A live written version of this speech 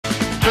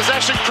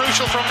Possession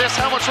crucial from this.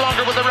 How much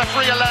longer will the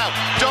referee allow?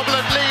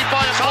 Dublin lead by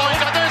a point,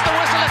 and there's the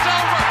whistle. It's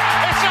over.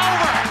 It's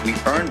over. We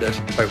earned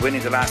it by winning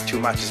the last 2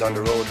 matches on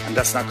the road, and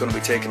that's not going to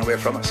be taken away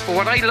from us. But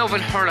what I love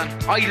in hurling,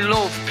 I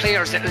love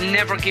players that will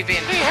never give in.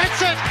 He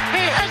hits it.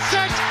 He hits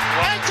it.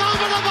 It's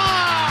over the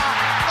bar.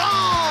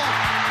 Oh,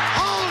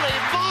 holy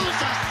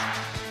Moses.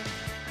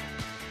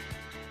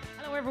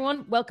 Hello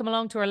everyone, welcome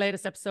along to our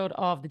latest episode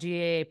of the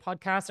GAA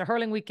Podcast. A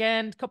hurling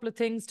weekend, couple of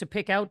things to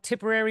pick out: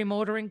 Tipperary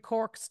motoring,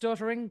 Cork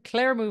stuttering,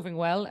 Clare moving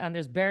well, and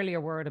there's barely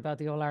a word about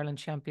the All-Ireland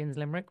champions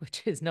Limerick,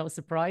 which is no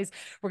surprise.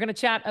 We're going to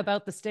chat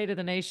about the state of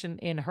the nation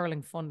in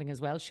hurling funding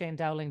as well. Shane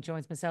Dowling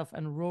joins myself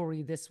and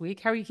Rory this week.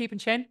 How are you keeping,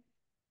 Shane?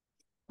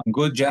 I'm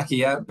good, Jacqui.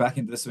 Yeah, back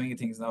into the swing of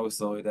things now.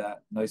 So it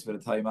nice bit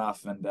of time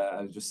off, and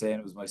I was just saying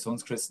it was my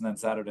son's christening on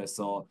Saturday,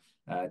 so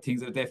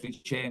things have definitely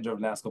changed over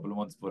the last couple of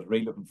months. But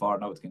really looking forward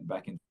now to getting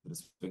back into the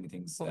swing of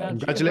things. Well,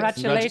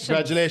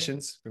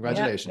 congratulations!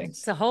 Congratulations!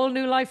 It's a whole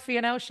new life for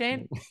you now,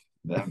 Shane.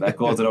 That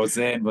goes what I was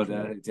saying, but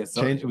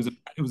it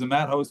was a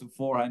madhouse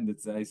beforehand.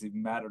 It's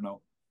even madder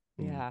now.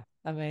 Yeah,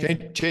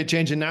 amazing.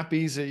 Changing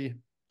nappies. A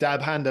dab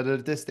hand at it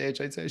at this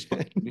stage, I'd say.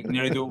 You can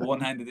nearly do it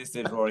one hand at this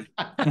stage, Rory.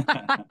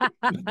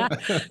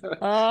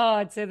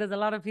 I'd say there's a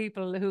lot of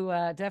people who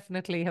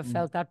definitely have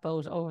felt that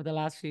boat over the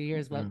last few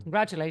years. Well,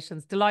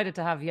 congratulations. Delighted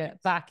to have you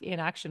back in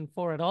action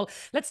for it all.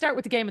 Let's start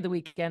with the game of the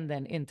weekend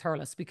then in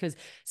Thurles, because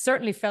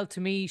certainly felt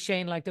to me,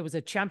 Shane, like there was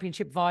a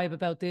championship vibe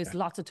about this.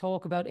 Lots of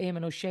talk about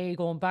Eamon O'Shea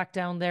going back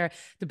down there.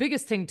 The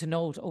biggest thing to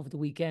note over the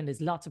weekend is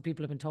lots of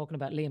people have been talking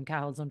about Liam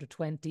Cahill's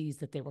under-20s,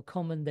 that they were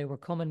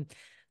coming.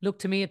 Look,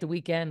 to me at the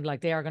weekend,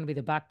 like they are going to be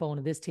the backbone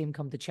of this team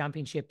come the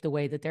championship, the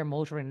way that they're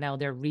motoring now.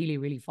 They're really,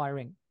 really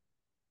firing.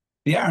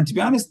 They are, and to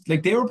be honest,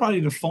 like they were probably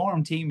the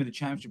form team of the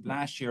championship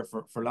last year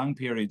for long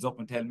periods, up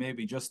until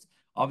maybe just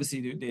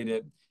obviously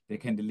they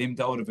kind of limped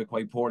out of it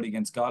quite poorly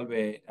against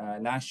Galway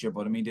last year.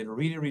 But I mean, they had a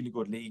really, really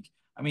good league.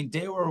 I mean,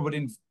 they were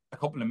within a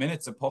couple of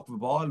minutes of puck of a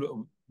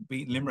ball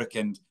beating Limerick,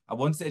 and at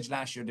one stage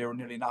last year they were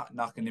nearly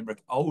knocking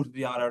Limerick out of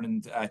the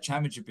All-Ireland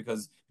championship,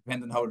 because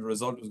depending on how the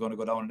result was going to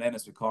go down in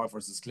Ennis with Cork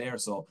versus Clare.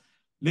 So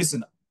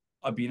listen,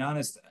 I've been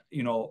honest,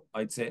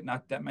 I'd say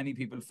not that many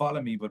people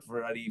follow me, but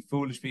for any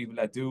foolish people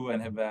that do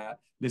and have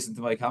listened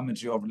to my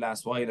commentary over the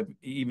last while,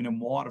 even in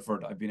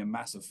Waterford, I've been a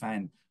massive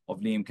fan of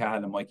Liam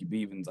Cahill and Mikey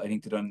Beavens. I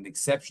think they've done an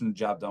exceptional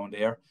job down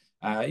there.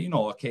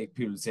 Okay,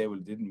 people say, well,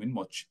 they didn't win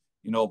much,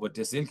 but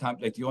they still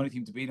can't, like the only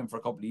team to beat them for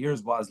a couple of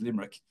years was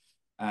Limerick.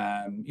 They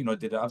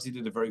obviously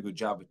did a very good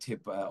job with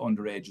Tip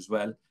underage as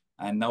well.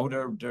 And now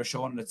they're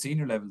showing it at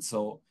senior level.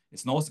 So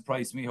it's no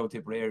surprise to me how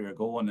Tipperary are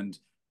going. And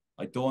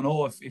I don't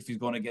know if he's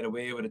going to get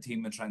away with a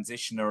team in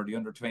transition or the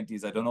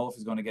under-20s. I don't know if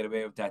he's going to get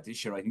away with that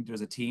this year. I think there's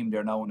a team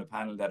there now in the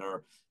panel that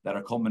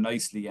are coming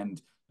nicely.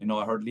 And,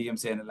 I heard Liam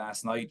saying it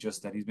last night,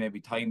 just that he's maybe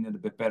timing it a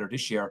bit better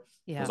this year.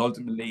 Because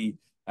ultimately,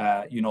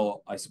 I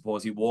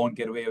suppose he won't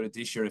get away with it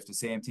this year if the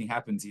same thing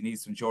happens. He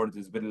needs to ensure that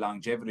there's a bit of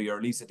longevity, or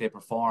at least that they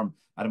perform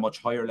at a much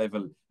higher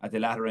level at the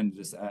latter end of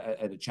this,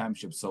 at the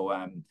championship. So,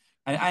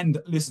 and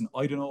listen,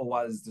 I don't know,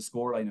 was the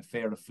scoreline a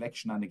fair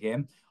reflection on the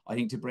game? I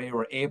think Tipperary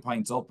were 8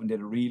 points up and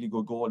did a really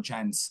good goal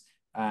chance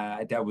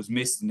that was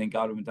missed, and then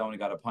Galway went down and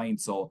got a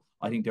point. So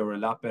I think they were a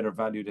lot better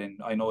value than,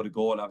 I know the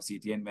goal obviously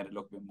at the end made it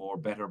look a bit more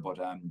better, but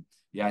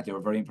they were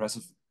very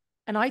impressive.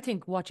 And I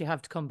think what you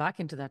have to come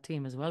back into that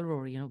team as well,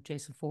 Rory,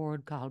 Jason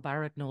Ford, Cathal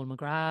Barrett, Noel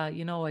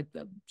McGrath,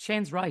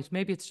 Shane's right.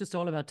 Maybe it's just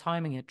all about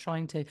timing it,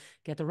 trying to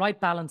get the right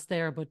balance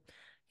there. But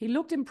he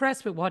looked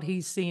impressed with what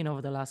he's seen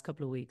over the last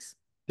couple of weeks.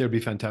 There'll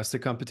be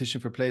fantastic competition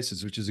for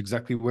places, which is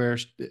exactly where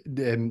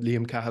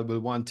Liam Cahill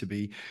will want to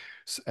be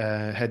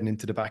heading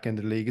into the back end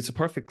of the league. It's a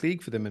perfect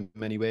league for them in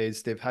many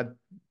ways. They've had,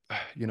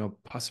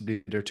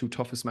 possibly their 2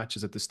 toughest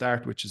matches at the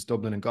start, which is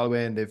Dublin and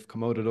Galway, and they've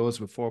come out of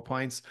those with 4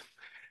 points.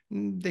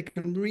 They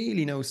can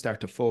really now start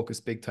to focus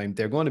big time.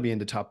 They're going to be in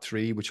the top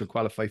 3, which will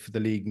qualify for the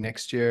league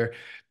next year.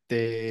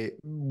 They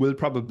will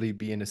probably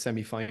be in a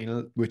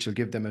semi-final, which will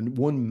give them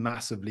one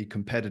massively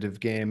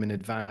competitive game in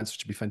advance,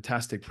 which will be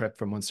fantastic prep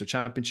for Munster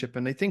Championship.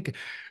 And I think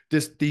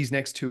these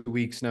next 2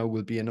 weeks now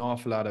will be an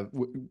awful lot of,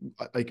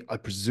 I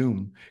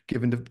presume,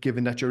 given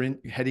that you're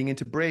heading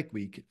into break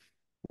week,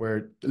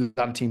 where a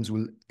lot of teams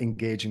will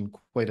engage in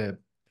quite a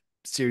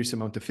serious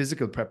amount of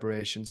physical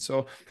preparation.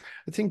 So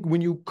I think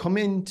when you come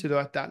into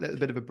that little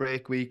bit of a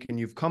break week and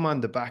you've come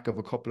on the back of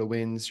a couple of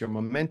wins, your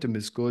momentum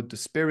is good. The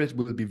spirit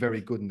will be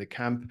very good in the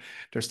camp.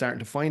 They're starting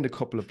to find a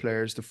couple of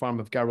players, the form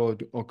of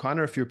Garrod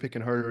O'Connor, if you're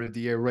picking hurler of the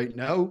year right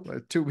now,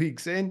 2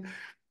 weeks in,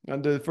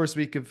 and the first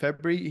week of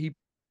February, he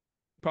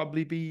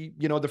probably be,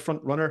 the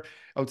front runner.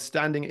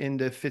 Outstanding in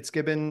the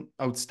Fitzgibbon,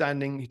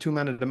 outstanding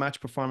 2-man of the match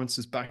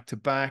performances back to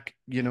back,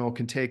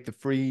 can take the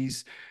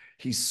freeze.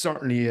 He's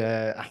certainly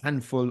a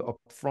handful up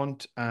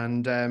front,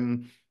 and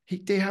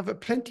they have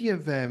plenty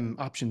of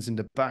options in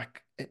the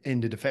back,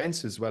 in the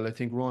defence as well. I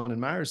think Ronan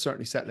Maher is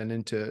certainly settling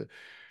into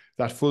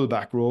that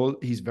full-back role.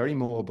 He's very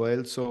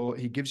mobile, so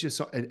he gives you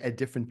a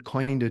different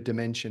kind of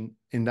dimension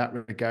in that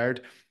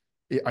regard.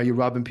 are you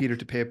robbing Peter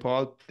to pay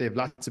Paul? They have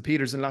lots of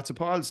Peters and lots of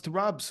Pauls to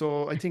rob.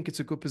 So I think it's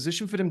a good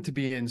position for them to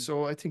be in.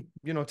 So I think,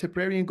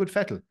 Tipperary in good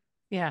fettle.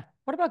 Yeah.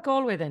 What about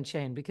Galway then,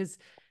 Shane? Because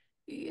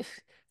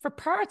for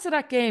parts of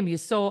that game, you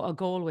saw a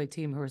Galway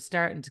team who are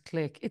starting to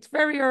click. It's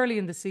very early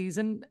in the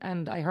season.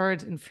 And I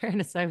heard, in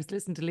fairness, I was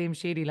listening to Liam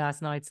Sheedy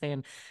last night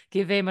saying,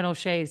 give Eamon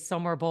O'Shea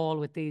summer ball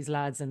with these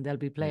lads and they'll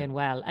be playing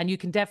well. And you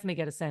can definitely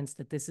get a sense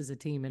that this is a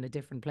team in a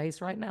different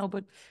place right now.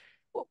 But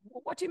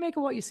what do you make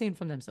of what you've seen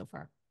from them so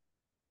far?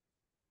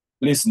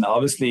 Listen,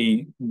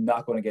 obviously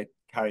not going to get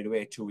carried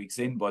away 2 weeks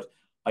in, but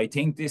I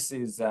think this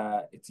is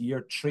it's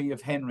year 3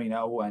 of Henry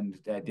now, and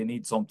they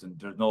need something.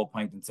 There's no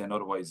point in saying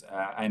otherwise.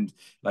 And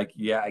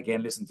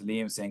again, listen to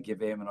Liam saying give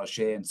Eamon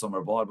O'Shea and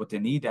summer ball, but they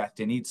need that.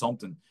 They need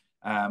something.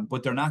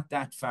 But they're not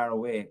that far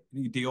away.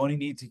 They only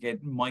need to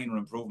get minor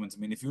improvements. I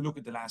mean, if you look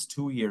at the last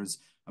 2 years,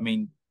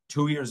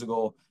 2 years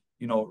ago,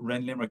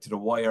 ran Limerick to the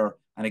wire.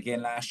 And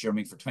again, last year,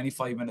 for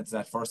 25 minutes of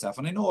that first half,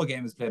 and I know a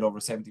game is played over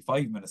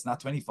 75 minutes, not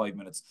 25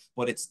 minminutes,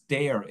 but it's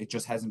there. It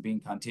just hasn't been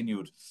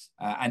continued.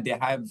 And they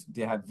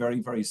have very,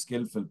 very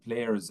skillful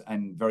players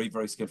and very,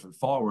 very skillful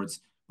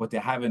forwards, but they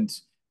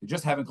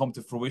just haven't come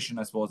to fruition,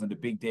 I suppose, in the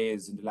big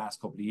days in the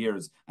last couple of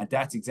years. And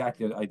that's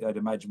exactly, I'd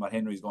imagine, what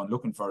Henry's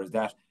looking for, is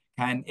that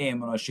can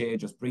Eamon O'Shea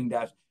just bring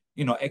that,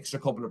 extra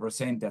couple of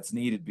 % that's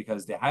needed,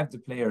 because they have the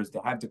players, they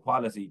have the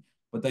quality,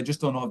 but they just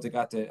don't know if they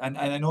got the, and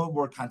I know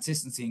where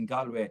consistency in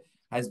Galway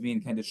has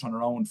been kind of turned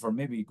around for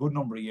maybe a good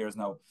number of years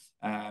now.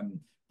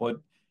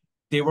 But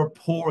they were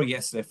poor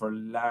yesterday for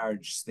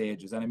large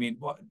stages. And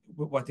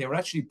what they were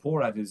actually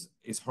poor at is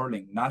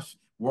hurling, not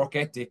work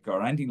ethic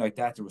or anything like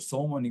that. There were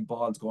so many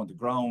balls going to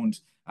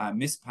ground,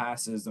 missed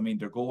passes. Their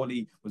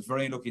goalie was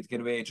very lucky to get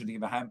away, trying to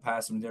give a hand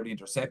pass and nearly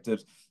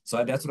intercepted.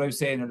 So that's what I was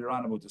saying earlier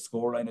on about the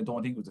scoreline. I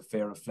don't think it was a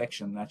fair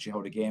reflection on actually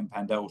how the game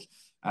panned out.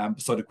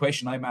 So the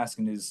question I'm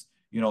asking is,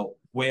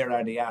 where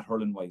are they at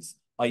hurling wise?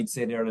 I'd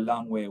say they're a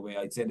long way away.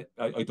 I'd say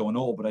I don't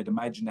know, but I'd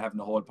imagine having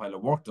a whole pile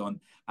of work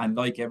done. And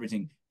like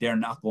everything, they're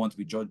not going to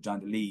be judged on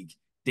the league.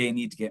 They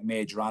need to get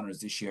major honours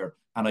this year.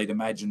 And I'd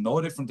imagine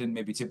no different than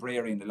maybe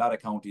Tipperary and a lot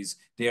of counties.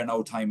 They are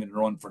now timing the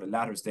run for the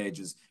latter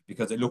stages,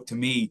 because it looked to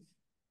me,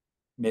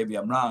 maybe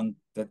I'm wrong,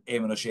 that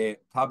Eamon O'Shea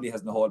probably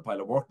hasn't a whole pile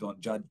of work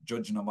done,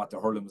 judging on what the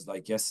hurling was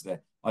like yesterday.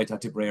 I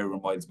thought Tipperary were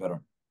miles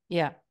better.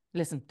 Yeah.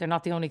 Listen, they're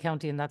not the only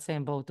county in that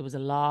same boat. There was a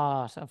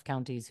lot of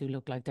counties who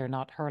look like they're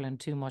not hurling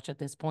too much at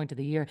this point of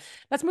the year.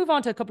 Let's move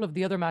on to a couple of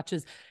the other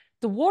matches.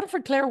 The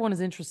Waterford-Clare one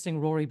is interesting,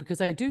 Rory, because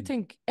I do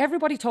think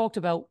everybody talked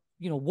about,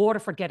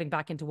 Waterford getting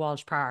back into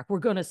Walsh Park. We're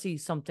going to see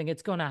something.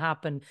 It's going to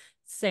happen.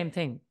 Same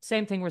thing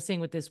we're seeing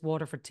with this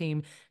Waterford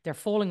team. They're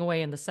falling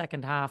away in the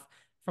second half.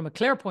 From a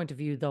Clare point of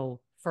view, though,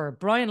 for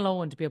Brian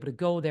Lohan to be able to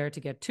go there to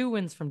get 2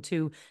 wins from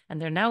 2,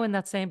 and they're now in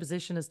that same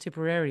position as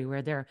Tipperary,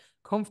 where they're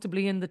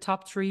comfortably in the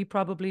top 3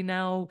 probably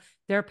now.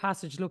 Their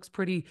passage looks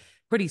pretty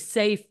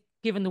safe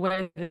given the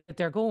way that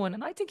they're going,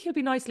 and I think he'll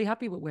be nicely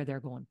happy with where they're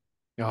going.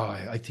 Oh,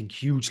 I think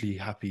hugely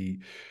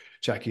happy,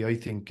 Jacqui. I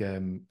think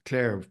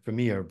Clare, for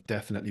me, are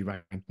definitely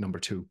ranked number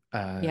 2.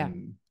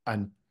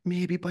 And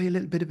maybe by a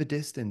little bit of a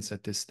distance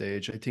at this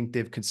stage. I think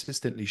they've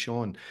consistently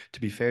shown,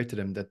 to be fair to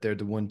them, that they're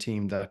the one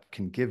team that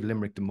can give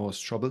Limerick the most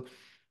trouble.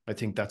 I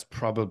think that's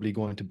probably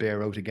going to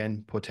bear out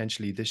again,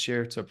 potentially this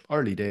year. It's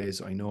early days,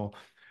 I know,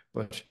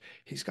 but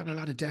he's got a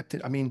lot of depth.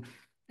 Aidan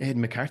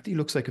McCarthy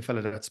looks like a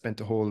fella that spent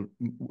the whole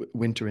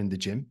winter in the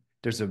gym.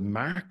 There's a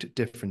marked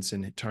difference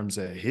in terms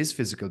of his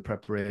physical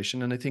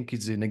preparation. And I think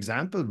he's an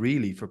example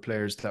really for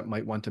players that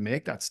might want to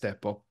make that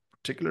step up,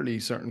 particularly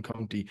certain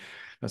county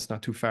that's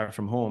not too far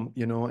from home,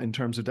 in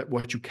terms of that,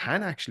 what you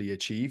can actually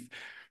achieve.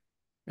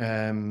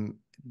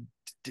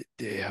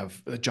 They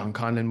have John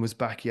Conlon was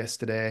back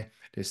yesterday.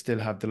 They still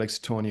have the likes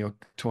of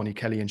Tony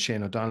Kelly and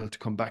Shane O'Donnell to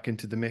come back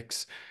into the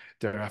mix.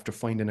 They're after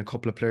finding a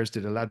couple of players.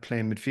 Did a lad play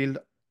in midfield?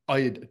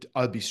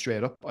 I'll be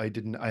straight up. I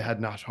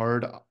had not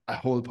heard a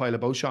whole pile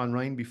about Sean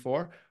Ryan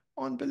before.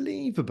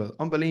 Unbelievable.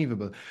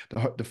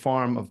 The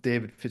form of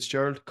David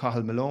Fitzgerald,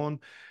 Cathal Malone.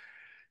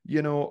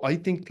 I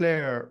think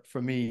Clare,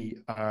 for me,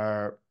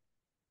 are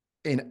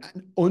in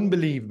an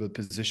unbelievable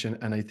position,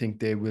 and I think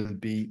they will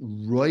be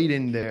right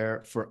in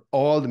there for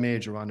all the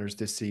major honours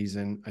this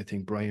season. I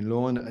think Brian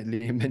Lohan,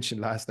 Liam mentioned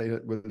last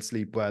night, will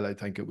sleep well. I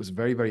think it was a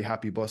very, very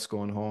happy bus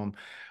going home,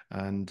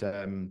 and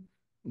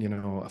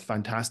a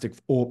fantastic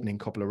opening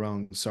couple of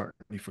rounds,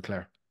 certainly for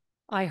Clare.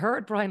 I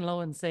heard Brian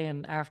Lohan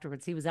saying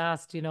afterwards, he was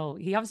asked, he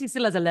obviously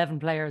still has 11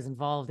 players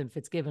involved in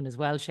Fitzgibbon as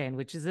well, Shane,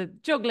 which is a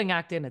juggling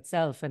act in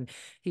itself. And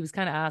he was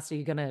kind of asked, are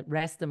you going to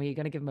rest them? Are you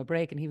going to give them a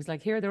break? And he was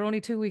like, here, they're only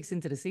 2 weeks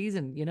into the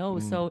season,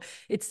 So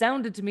it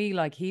sounded to me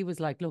like he was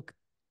like, look,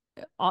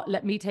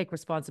 let me take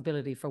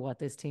responsibility for what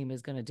this team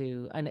is going to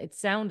do. And it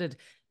sounded,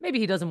 maybe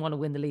he doesn't want to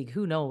win the league,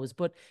 who knows?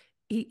 But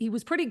he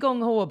was pretty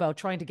gung-ho about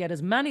trying to get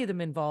as many of them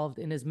involved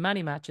in as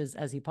many matches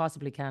as he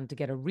possibly can to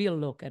get a real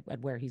look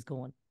at where he's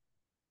going.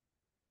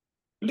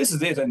 This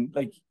is it, and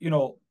we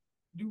all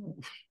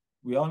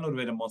know the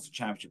way the Munster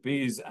Championship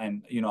is,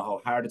 and how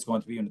hard it's going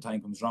to be when the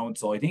time comes around.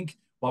 So I think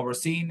what we're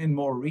seeing in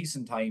more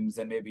recent times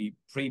than maybe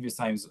previous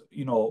times,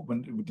 you know,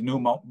 when with the new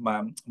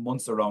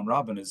Munster round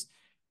robin, is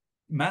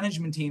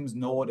management teams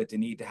know that they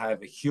need to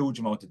have a huge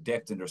amount of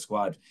depth in their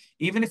squad.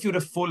 Even if you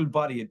had a full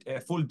body,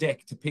 a full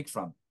deck to pick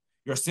from,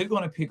 you're still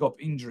going to pick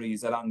up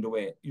injuries along the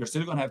way. You're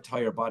still going to have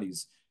tired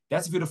bodies.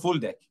 That's if you have a full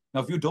deck.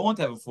 Now, if you don't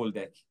have a full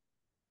deck,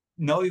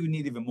 now you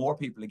need even more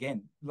people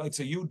again. Like,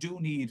 so you do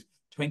need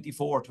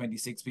 24,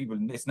 26 people.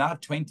 It's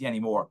not 20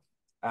 anymore.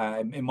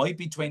 It might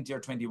be 20 or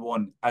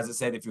 21, as I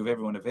said, if you have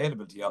everyone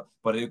available to you,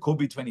 but it could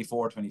be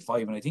 24,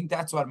 25. And I think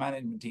that's what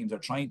management teams are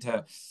trying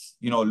to,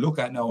 you know, look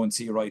at now and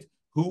see, right,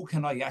 who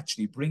can I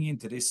actually bring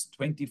into this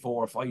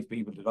 24 or 5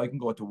 people that I can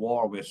go to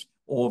war with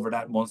over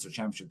that Munster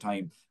Championship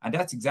time? And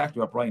that's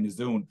exactly what Brian is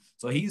doing.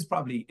 So he's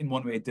probably, in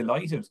one way,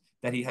 delighted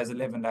that he has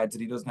 11 lads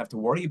that he doesn't have to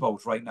worry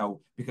about right now,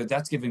 because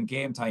that's giving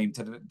game time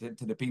to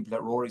the people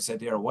that Rory said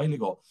there a while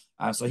ago.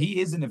 So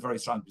he is in a very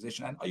strong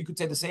position. And you could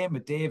say the same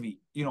with Davy.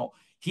 You know,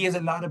 he has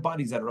a lot of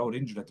bodies that are out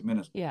injured at the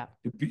minute. Yeah.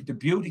 The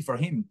beauty for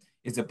him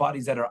is the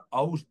bodies that are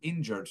out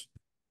injured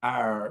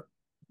are,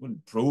 well,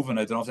 proven.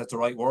 I don't know if that's the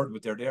right word,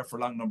 but they're there for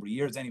a long number of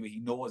years anyway. He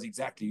knows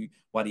exactly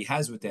what he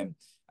has with them.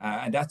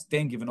 And that's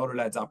then giving other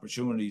lads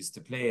opportunities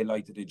to play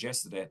like they did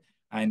yesterday.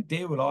 And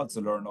they will also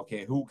learn,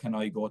 okay, who can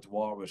I go to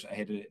war with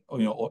ahead of,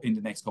 you know, in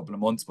the next couple of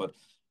months? But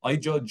I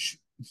judge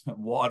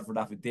Waterford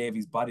off of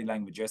Davy's body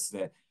language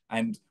yesterday.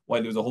 And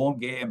while there was a home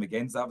game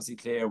against obviously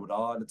Clare with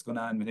all that's going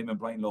on with him and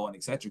Brian Lohan,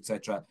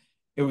 etc.,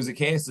 it was a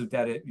case of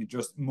that you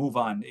just move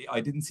on.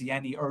 I didn't see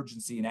any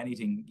urgency in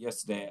anything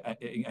yesterday,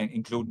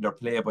 including their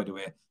play, by the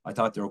way. I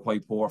thought they were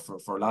quite poor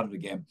for a lot of the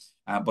game.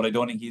 But I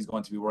don't think he's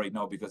going to be worried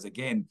now, because,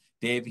 again,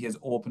 Davy has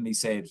openly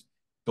said,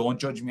 don't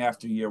judge me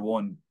after year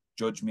 1,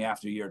 judge me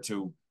after year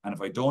 2. And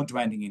if I don't do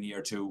anything in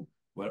year 2,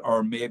 well,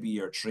 or maybe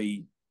year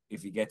 3,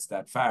 if he gets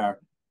that far,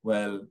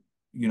 well,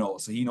 you know,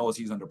 so he knows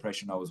he's under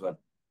pressure now as well.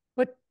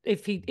 But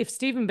if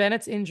Stephen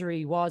Bennett's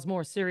injury was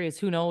more serious,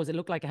 who knows? It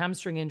looked like a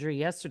hamstring injury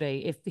yesterday.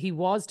 If he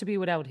was to be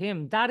without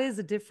him, that is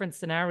a different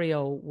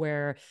scenario,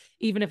 where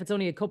even if it's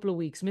only a couple of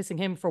weeks, missing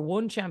him for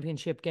one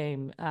championship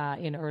game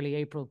in early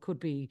April could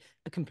be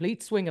a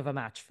complete swing of a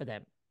match for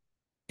them.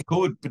 It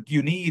could, but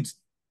you need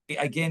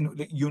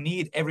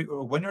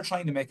when you're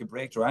trying to make a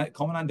breakthrough,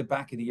 coming on the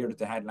back of the year that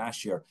they had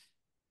last year.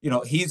 You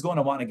know, he's going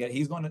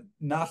to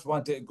not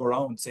want to go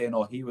around saying,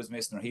 oh, he was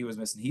missing or he was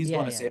missing. He's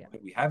going to say,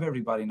 we have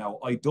everybody now.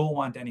 I don't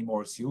want any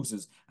more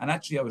excuses. And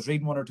actually, I was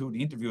reading one or two of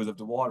the interviews of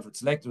the Waterford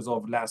selectors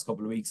over the last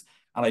couple of weeks,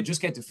 and I just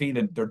get the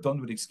feeling they're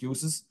done with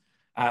excuses.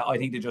 I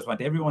think they just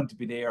want everyone to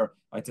be there.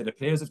 I'd say the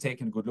players have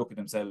taken a good look at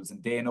themselves,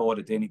 and they know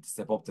that they need to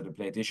step up to the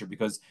plate this year,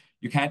 because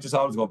you can't just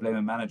always go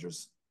blaming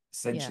managers.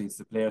 Essentially, it's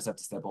the players have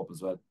to step up as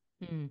well.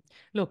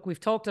 Look, we've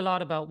talked a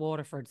lot about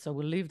Waterford, so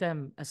we'll leave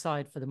them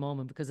aside for the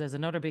moment, because there's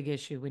another big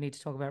issue we need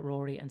to talk about,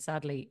 Rory, and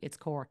sadly it's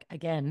Cork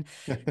again.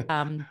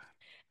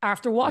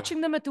 After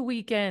watching them at the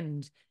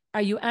weekend,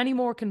 are you any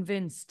more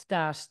convinced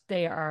that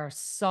they are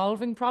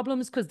solving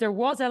problems? Because there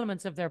was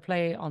elements of their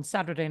play on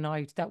Saturday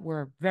night that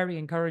were very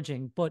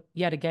encouraging, but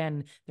yet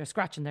again, they're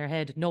scratching their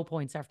head, no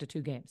points after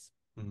 2 games.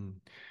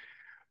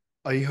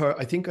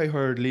 I think I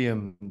heard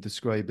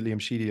Liam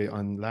Sheedy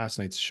on last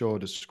night's show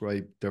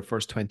describe their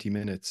first 20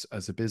 minutes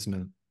as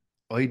abysmal.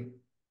 I'd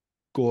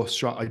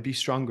be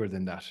stronger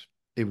than that.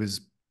 It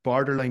was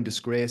borderline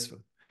disgraceful.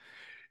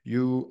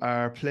 You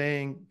are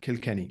playing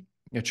Kilkenny,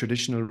 a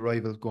traditional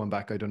rival going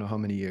back I don't know how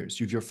many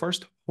years. You've your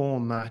first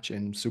home match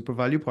in Super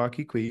Value Park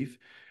Queeve,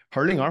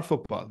 hurling or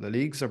football. The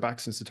leagues are back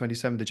since the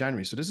 27th of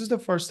January. So this is the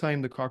first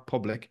time the Cork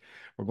public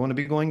were going to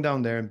be going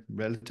down there in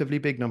relatively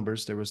big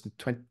numbers. There was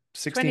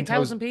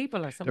 16,000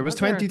 people or something. There was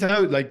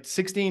 20,000, like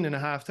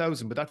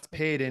 16,500, but that's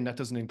paid in. That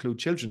doesn't include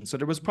children. So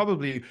there was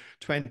probably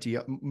 20,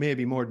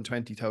 maybe more than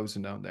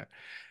 20,000 down there.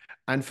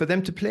 And for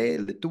them to play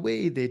the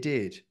way they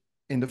did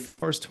in the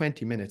first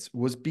 20 minutes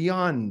was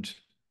beyond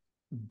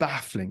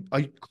baffling.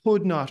 I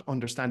could not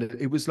understand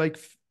it. It was like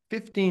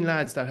 15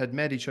 lads that had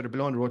met each other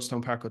below the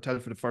Roadstone Park Hotel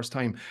for the first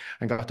time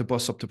and got the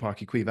bus up to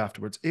Páirc Uí Chaoimh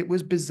afterwards. It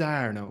was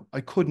bizarre now.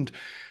 I couldn't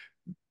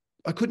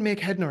make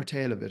head nor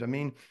tail of it. I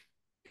mean,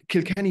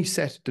 Kilkenny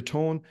set the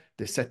tone,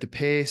 they set the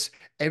pace,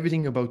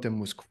 everything about them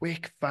was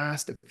quick,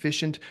 fast,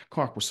 efficient.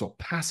 Cork was so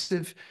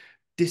passive,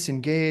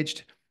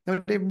 disengaged.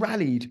 Now, they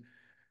rallied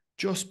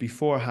just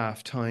before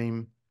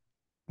half-time.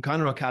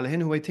 Conor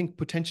O'Callaghan, who I think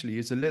potentially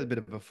is a little bit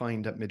of a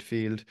find at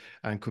midfield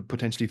and could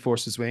potentially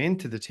force his way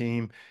into the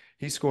team,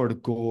 he scored a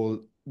goal,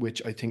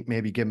 which I think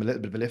maybe gave him a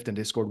little bit of a lift, and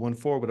they scored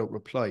 1-4 without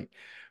reply.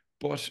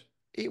 But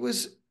it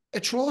was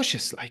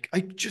atrocious.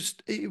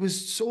 It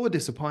was so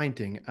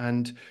disappointing.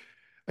 And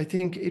I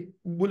think it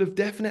will have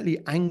definitely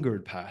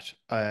angered Pat.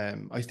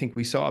 I think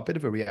we saw a bit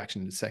of a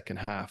reaction in the second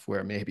half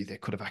where maybe they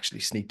could have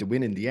actually sneaked a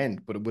win in the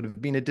end, but it would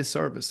have been a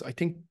disservice. I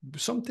think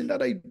something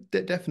that I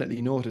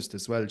definitely noticed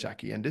as well,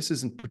 Jacqui, and this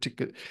isn't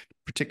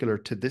particular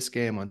to this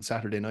game on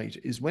Saturday night,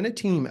 is when a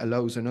team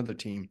allows another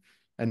team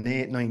an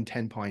 8, 9,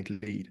 10-point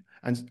lead.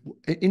 And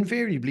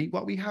invariably,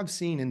 what we have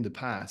seen in the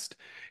past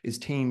is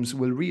teams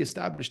will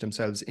re-establish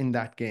themselves in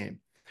that game,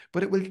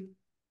 but it will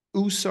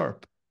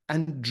usurp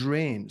and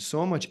drain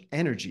so much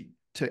energy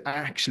to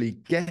actually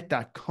get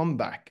that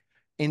comeback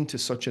into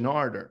such an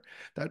order,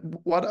 that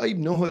what I've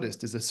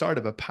noticed is a sort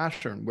of a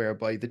pattern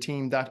whereby the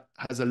team that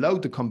has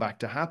allowed the comeback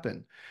to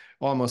happen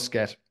almost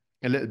get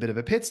a little bit of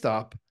a pit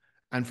stop,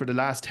 and for the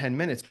last 10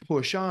 minutes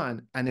push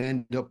on and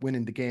end up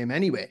winning the game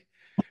anyway,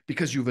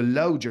 because you've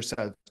allowed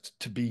yourself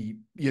to be,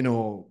 you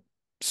know,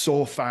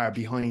 so far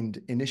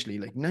behind initially,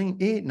 like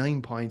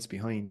 9 points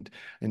behind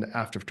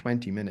after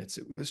 20 minutes.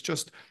 It was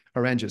just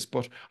horrendous.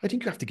 But I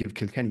think you have to give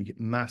Kilkenny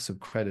massive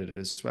credit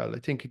as well. I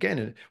think, again,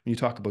 when you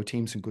talk about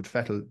teams in good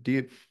fettle,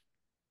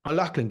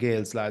 Lachlan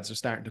Gale's lads are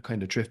starting to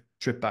kind of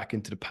drift back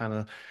into the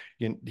panel.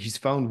 You know, he's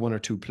found one or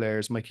two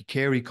players. Mikey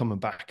Carey coming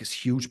back is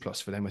huge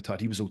plus for them. I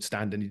thought he was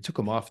outstanding. He took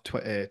him off,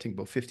 I think,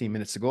 about 15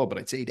 minutes ago, but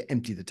I'd say to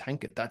empty the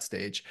tank at that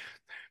stage.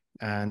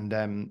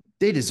 And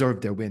they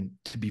deserved their win,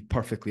 to be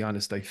perfectly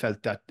honest. I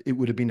felt that it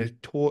would have been a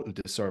total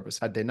disservice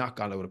had they not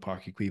gone out of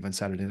Páirc Uí Chaoimh on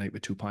Saturday night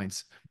with 2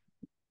 points.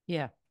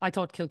 Yeah, I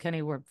thought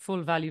Kilkenny were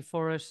full value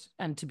for it.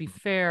 And to be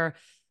fair,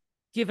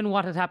 given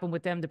what had happened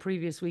with them the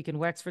previous week in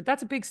Wexford,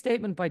 that's a big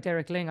statement by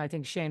Derek Ling, I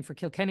think, Shane, for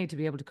Kilkenny to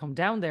be able to come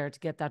down there to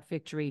get that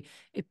victory.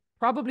 It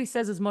probably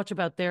says as much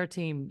about their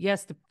team.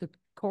 Yes, the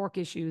Cork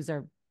issues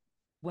are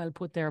well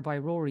put there by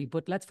Rory,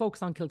 but let's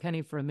focus on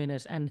Kilkenny for a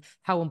minute and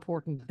how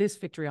important this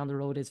victory on the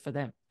road is for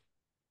them.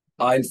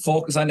 I'll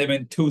focus on them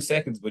in 2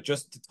 seconds, but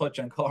just to touch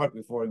on Cork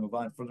before we move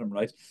on for them,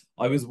 right?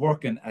 I was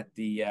working at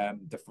the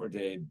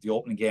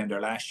opening game there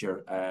last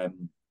year,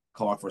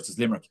 Cork versus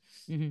Limerick,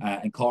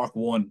 and Cork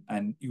won,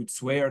 and you'd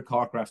swear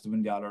Cork were after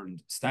win the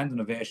All-Ireland.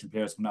 Standing ovation,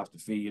 players coming off the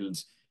field.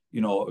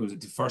 You know, it was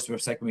the first or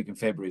second week in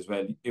February as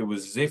well. It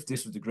was as if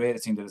this was the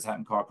greatest thing that has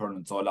happened in Cork hurling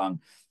in so long.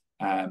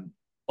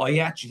 I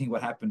actually think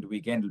what happened the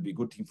weekend will be a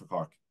good thing for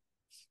Cork,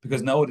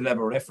 because now they'll have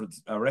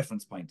a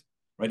reference point,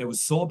 right? It was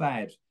so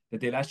bad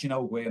that they'll actually now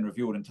go away and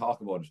review it and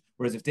talk about it.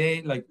 Whereas if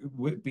they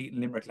beat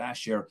Limerick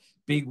last year,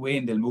 big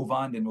win, they'll move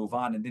on,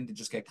 and then they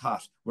just get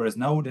caught. Whereas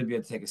now they'll be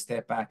able to take a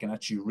step back and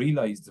actually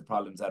realise the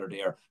problems that are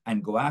there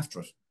and go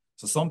after it.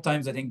 So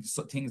sometimes I think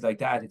things like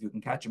that, if you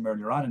can catch them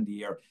earlier on in the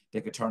year,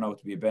 they could turn out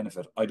to be a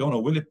benefit. I don't know,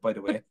 will it, by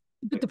the way?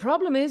 But the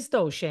problem is,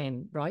 though,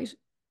 Shane, right?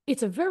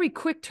 It's a very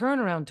quick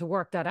turnaround to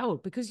work that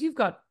out, because you've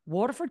got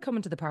Waterford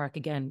coming to the park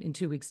again in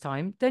 2 weeks'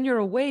 time. Then you're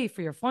away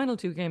for your final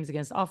 2 games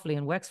against Offaly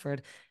and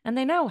Wexford. And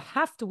they now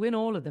have to win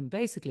all of them,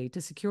 basically,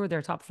 to secure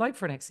their top flight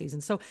for next season.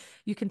 So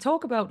you can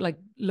talk about like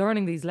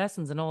learning these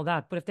lessons and all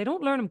that. But if they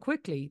don't learn them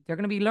quickly, they're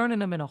going to be learning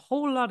them in a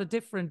whole lot of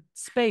different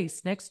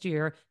space next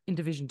year in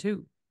Division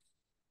 2.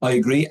 I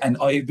agree, and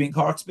I've been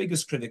Cork's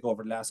biggest critic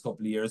over the last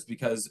couple of years,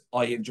 because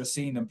I have just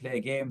seen them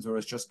play games where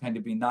it's just kind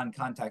of been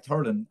non-contact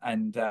hurling,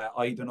 and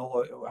I don't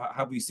know,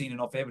 have we seen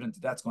enough evidence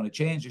that that's going to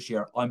change this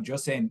year? I'm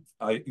just saying,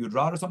 you'd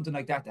rather something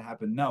like that to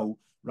happen now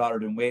rather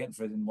than waiting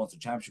for the Munster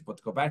Championship. But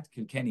to go back to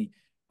Kilkenny,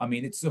 I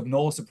mean, it's of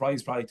no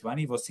surprise probably to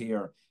any of us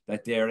here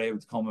that they're able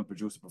to come and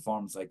produce a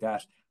performance like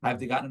that. Have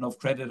they gotten enough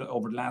credit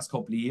over the last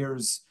couple of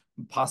years?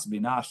 Possibly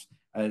not.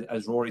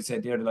 As Rory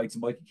said there, the likes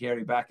of Mikey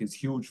Carey back is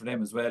huge for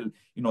them as well.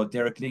 You know,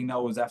 Derek Ling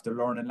now is after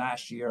learning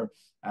last year.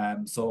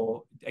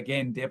 So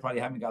again, they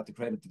probably haven't got the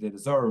credit that they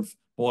deserve.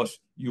 But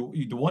you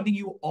the one thing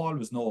you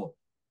always know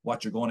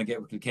what you're going to get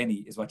with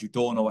Kilkenny is what you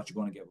don't know what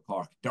you're going to get with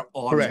Cork. They're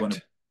always going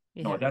to.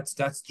 Yeah. No, that's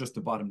just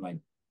the bottom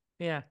line.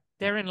 Yeah,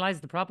 therein lies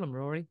the problem,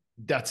 Rory.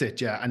 That's it,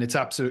 yeah, and it's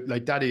absolute,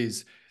 like, that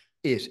is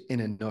it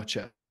in a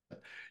nutshell.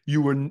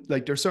 You were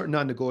like, there's certain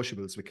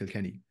non-negotiables with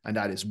Kilkenny, and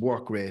that is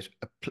work rate,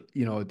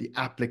 you know, the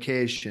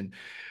application,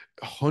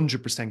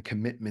 100%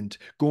 commitment,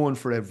 going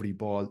for every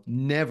ball,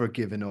 never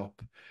giving up,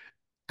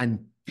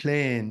 and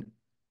playing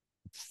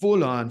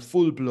full on,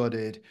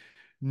 full-blooded,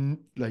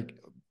 like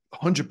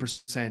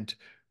 100%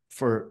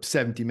 for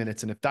 70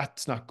 minutes. And if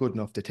that's not good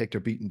enough to take their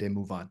beating, they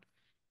move on.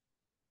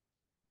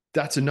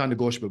 That's a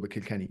non-negotiable with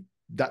Kilkenny.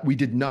 That we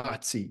did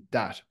not see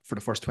that for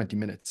the first 20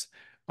 minutes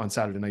on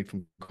Saturday night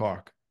from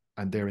Cork,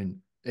 and they're in.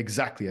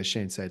 Exactly as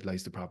Shane said,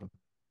 lies the problem.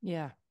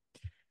 Yeah.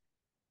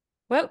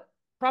 Well,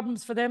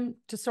 problems for them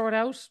to sort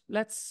out.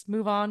 Let's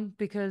move on,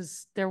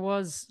 because there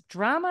was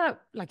drama,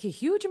 like a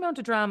huge amount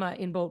of drama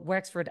in both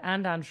Wexford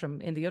and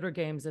Antrim in the other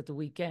games at the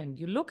weekend.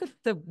 You look at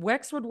the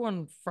Wexford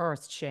one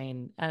first,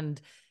 Shane,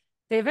 and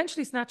they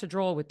eventually snatched a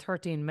draw with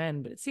 13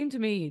 men, but it seemed to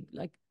me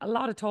like a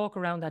lot of talk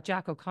around that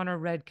Jack O'Connor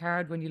red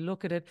card. When you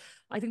look at it,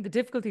 I think the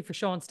difficulty for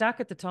Sean Stack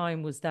at the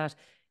time was that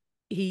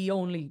he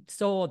only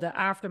saw the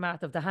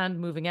aftermath of the hand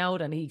moving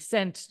out, and he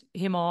sent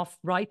him off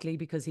rightly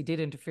because he did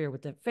interfere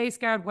with the face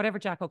guard. Whatever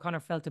Jack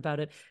O'Connor felt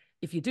about it,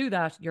 if you do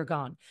that, you're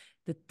gone.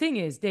 The thing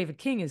is, David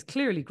King is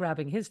clearly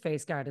grabbing his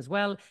face guard as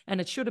well, and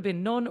it should have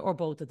been none or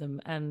both of them.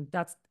 And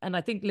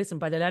I think, listen,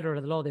 by the letter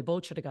of the law, they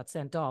both should have got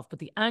sent off. But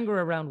the anger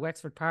around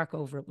Wexford Park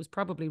over it was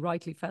probably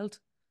rightly felt.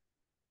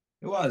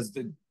 It was.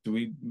 Do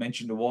we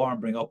mention the war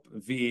and bring up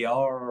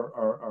VAR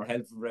or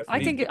help from referees?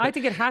 I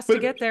think it has to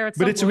get there at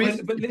some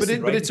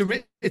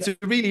point. It's a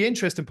really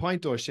interesting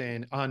point, though,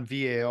 Shane, on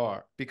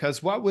VAR,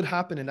 because what would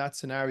happen in that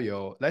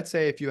scenario? Let's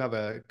say if you have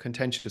a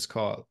contentious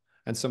call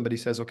and somebody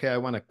says, "Okay, I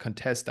want to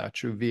contest that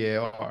through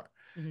VAR,"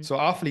 So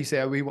Offaly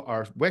say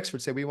or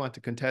Wexford say we want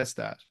to contest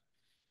that.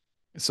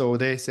 So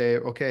they say,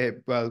 okay,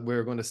 well,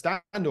 we're going to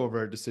stand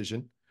over a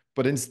decision,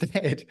 but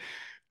instead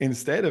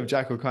of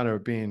Jack O'Connor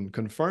being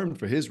confirmed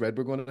for his red,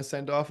 we're going to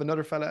send off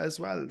another fella as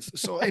well.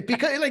 So it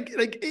becomes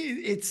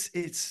it's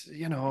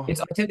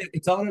I tell you,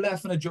 it's all a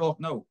laugh and a joke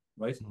now,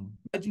 right?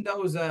 Imagine that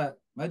was a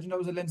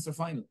Leinster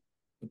final,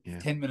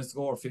 with 10 minutes to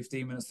go or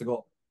 15 minutes to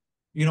go.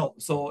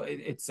 So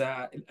it's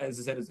as I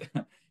said,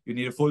 you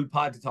need a full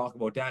pod to talk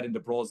about that and the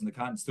pros and the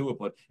cons to it.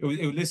 But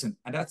listen,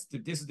 and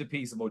this is the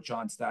piece about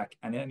Sean Stack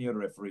and any other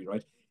referee,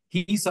 right?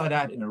 He saw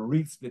that in a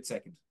real split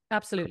second.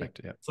 Absolutely.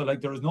 Correct, yeah. So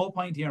there was no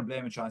point here in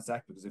blaming Sean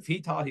Stack, because if he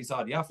thought he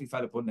saw the Offaly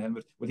fella putting the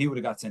helmet, well, he would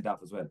have got sent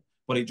off as well.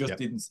 But he just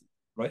didn't,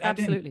 right?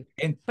 Absolutely.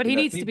 But he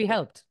needs to be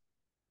helped.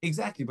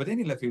 Exactly. But then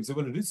he left people say,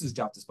 well, it is his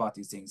job to spot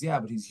these things. Yeah,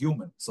 but he's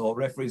human. So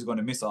referees are going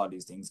to miss all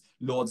these things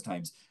loads of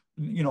times.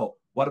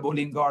 What about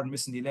Liam Gordon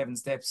missing the 11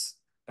 steps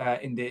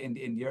in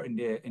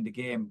the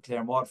game, Clare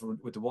and Waterford,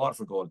 with the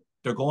Waterford goal?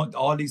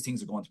 All these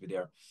things are going to be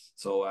there.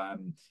 So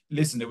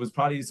listen, it was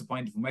probably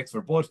disappointing from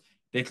Wexford, but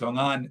they clung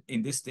on.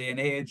 In this day and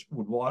age,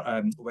 would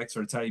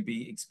Wexford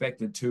be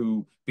expected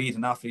to beat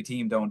an Offaly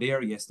team down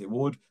there? Yes, they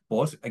would.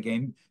 But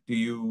again, do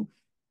you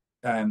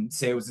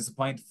say it was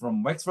disappointing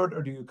from Wexford,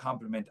 or do you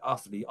compliment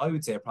Offaly? I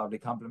would say probably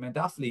compliment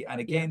Offaly.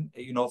 And again,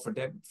 for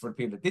the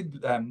people that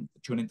did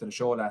tune into the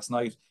show last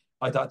night,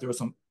 I thought there was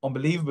some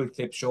unbelievable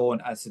clips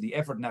shown as to the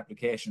effort and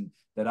application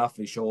that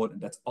Offaly showed, and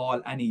that's all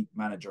any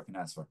manager can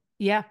ask for.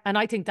 Yeah, and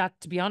I think that,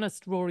 to be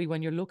honest, Rory,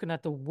 when you're looking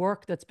at the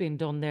work that's been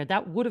done there,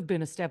 that would have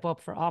been a step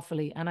up for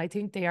Offaly. And I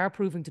think they are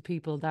proving to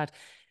people that,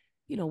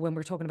 when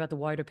we're talking about the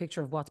wider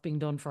picture of what's being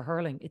done for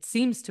hurling, it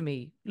seems to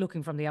me,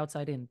 looking from the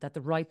outside in, that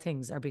the right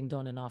things are being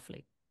done in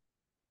Offaly.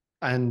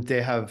 And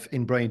they have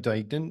in Brian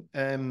Dignan,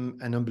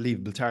 an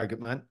unbelievable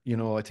target man.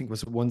 I think it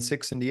was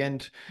 1-6 in the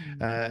end.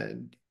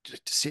 To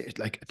see it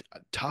like a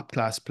top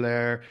class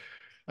player,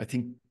 I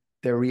think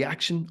their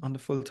reaction on the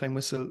full-time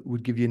whistle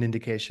would give you an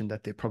indication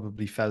that they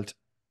probably felt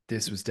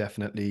this was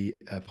definitely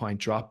a point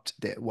dropped.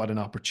 What an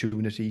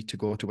opportunity to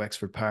go to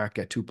Wexford Park,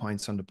 get 2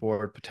 points on the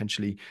board,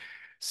 potentially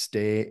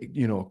stay,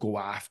 go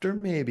after,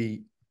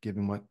 maybe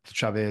given what the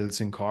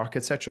travails in Cork,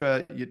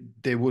 etc.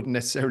 They wouldn't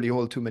necessarily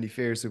hold too many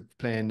fears of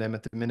playing them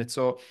at the minute.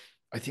 So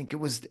I think it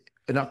was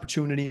an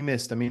opportunity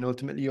missed. I mean,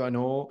 ultimately, I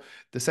know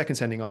the second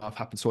sending off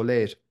happened so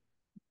late,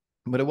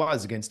 but it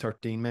was against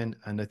 13 men.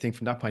 And I think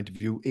from that point of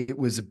view,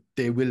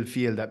 they will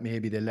feel that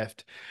maybe they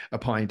left a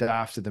point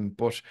after them,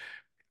 but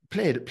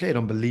played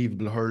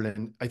unbelievable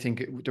hurling. I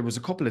think there was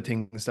a couple of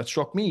things that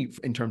struck me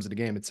in terms of the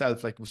game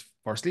itself.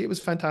 Firstly, it was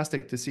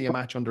fantastic to see a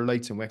match under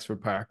lights in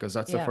Wexford Park, because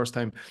that's the first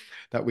time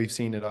that we've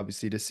seen it,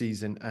 obviously, this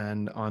season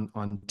and on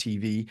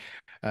TV.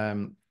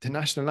 The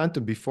national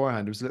anthem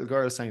beforehand, there was a little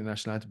girl sang the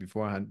national anthem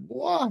beforehand.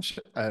 What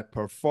a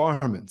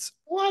performance.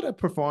 What a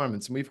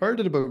performance. And we've heard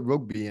it about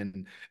rugby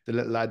and the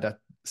little lad that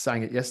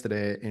sang it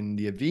yesterday in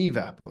the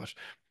Aviva, but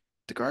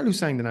the girl who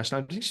sang the national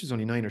anthem, I think she was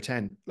only 9 or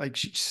 10.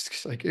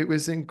 It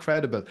was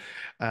incredible.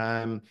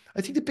 I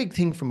think the big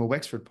thing from a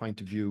Wexford point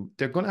of view,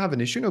 they're going to have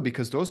an issue now,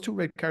 because those 2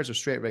 red cards are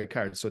straight red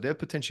cards. So they'll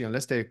potentially,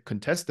 unless they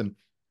contest them,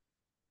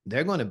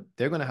 they're going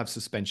to have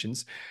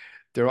suspensions.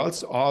 They're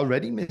also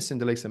already missing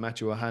the likes of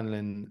Matthew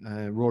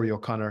O'Hanlon, Rory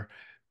O'Connor,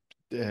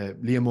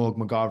 Liam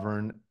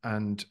McGovern,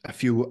 and a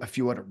few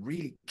other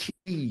really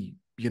key,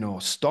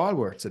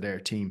 stalwarts of their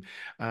team.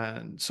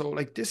 And so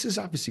this is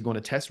obviously going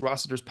to test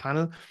Rossiter's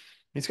panel.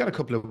 He's got a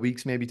couple of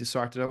weeks maybe to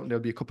sort it out, and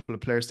there'll be a couple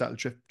of players that'll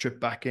drip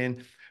back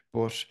in.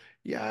 But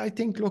yeah, I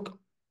think, look,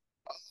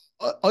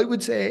 I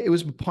would say it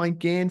was a point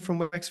gain from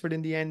Wexford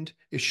in the end.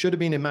 It should have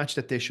been a match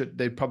that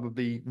they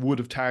probably would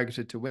have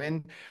targeted to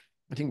win.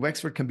 I think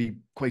Wexford can be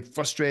quite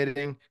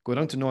frustrating. Go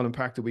down to Nolan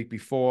Park the week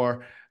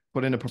before,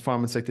 put in a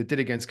performance like they did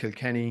against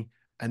Kilkenny,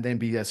 and then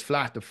be as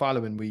flat the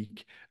following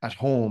week at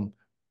home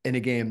in a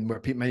game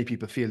where many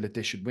people feel that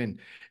they should win,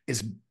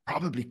 is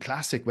probably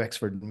classic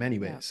Wexford in many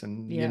ways.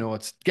 And,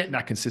 it's getting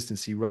that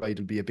consistency right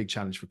will be a big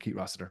challenge for Keith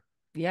Rossiter.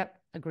 Yep,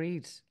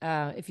 agreed.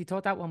 If you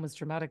thought that one was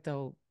dramatic,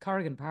 though,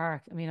 Corrigan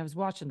Park, I mean, I was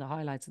watching the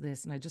highlights of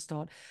this and I just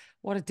thought,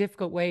 what a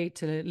difficult way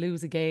to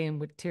lose a game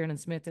with Tiernan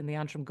Smith in the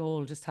Antrim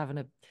goal, just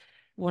having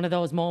one of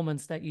those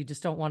moments that you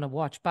just don't want to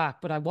watch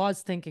back. But I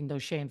was thinking, though,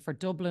 Shane, for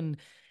Dublin,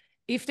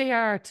 if they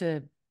are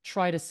to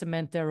try to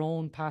cement their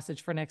own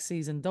passage for next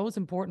season, those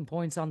important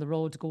points on the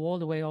road to go all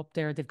the way up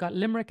there. They've got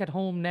Limerick at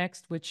home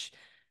next, which,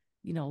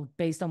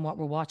 based on what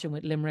we're watching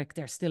with Limerick,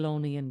 they're still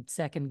only in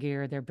second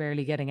gear. They're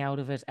barely getting out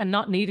of it, and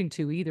not needing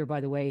to either,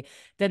 by the way.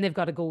 Then they've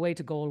got to go away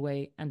to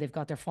Galway, and they've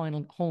got their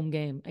final home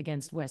game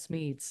against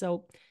Westmeath.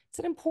 So it's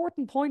an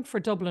important point for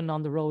Dublin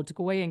on the road to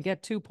go away and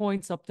get 2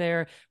 points up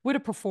there with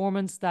a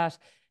performance that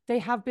they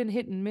have been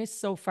hit and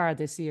miss so far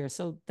this year.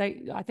 So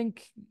I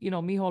think,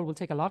 Micheál will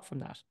take a lot from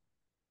that.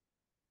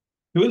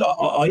 Well,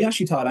 I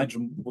actually thought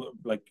Antrim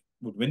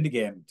would win the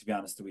game, to be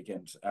honest, the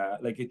weekend.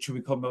 Like it should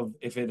become of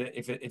if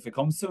it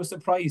comes to a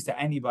surprise to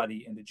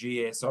anybody in the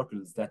GA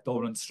circles that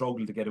Dublin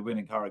struggled to get a win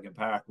in Cork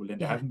Park, well then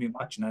they haven't been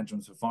watching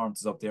Antrim's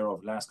performances up there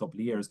over the last couple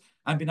of years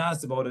and been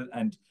honest about it.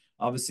 And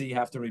obviously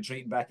after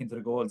retreating back into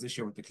the goals this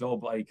year with the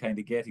club, I kind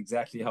of get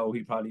exactly how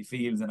he probably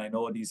feels, and I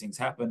know these things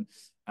happen,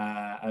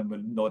 and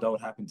will no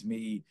doubt happen to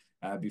me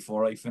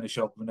before I finish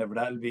up, whenever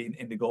that'll be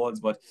in the goals.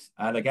 But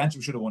like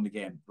Antrim should have won the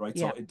game, right?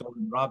 So it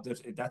Dublin robbed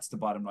it. That's the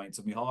bottom line.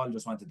 So Michal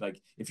just wanted,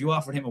 like, if you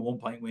offered him a 1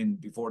 point win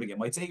before the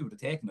game, I'd say he would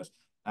have taken it.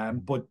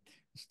 But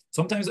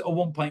sometimes a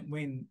 1 point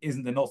win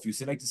isn't enough. You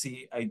still like to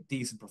see a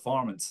decent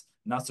performance.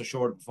 Not so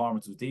sure the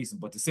performance was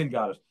decent, but they still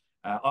got it.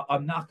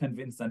 I'm not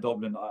convinced on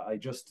Dublin. I'm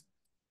just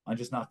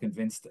not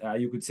convinced.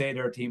 You could say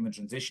they're a team in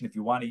transition if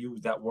you want to use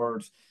that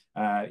word.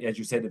 As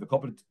you said, they have a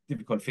couple of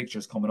difficult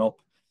fixtures coming up.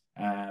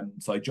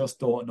 So I just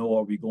don't know,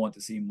 are we going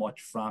to see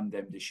much from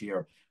them this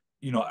year?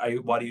 You know,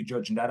 what are you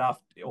judging that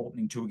off? The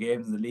opening 2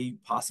 games in the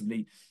league,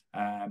 possibly.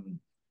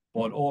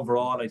 But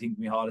overall, I think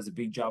Michal has a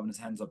big job in his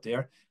hands up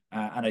there.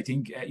 And I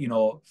think, you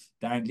know,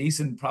 Darren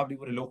Gleeson probably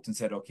would have looked and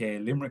said, okay,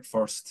 Limerick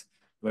first.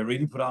 Do I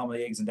really put all my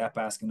eggs in that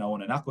basket now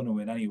and I'm not going to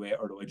win anyway,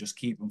 or do I just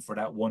keep him for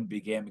that one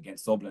big game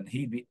against Dublin?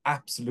 He'd be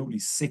absolutely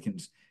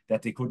sickened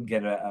that they couldn't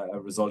get a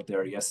result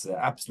there. Yes,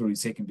 absolutely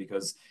sickened,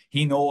 because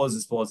he knows, I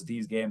suppose, that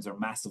these games are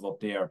massive up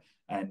there.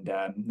 And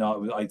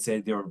no, I'd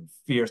say they were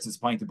fierce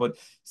disappointed. But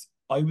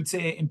I would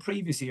say in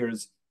previous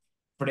years,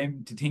 for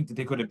them to think that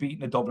they could have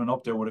beaten a Dublin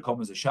up there would have come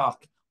as a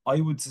shock.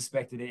 I would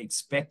suspect that they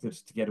expected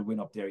to get a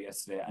win up there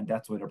yesterday, and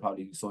that's why they're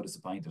probably so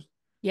disappointed.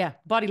 Yeah,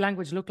 body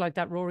language looked like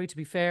that, Rory, to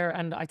be fair.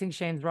 And I think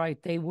Shane's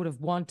right. They would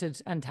have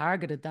wanted and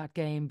targeted that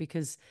game,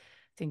 because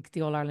I think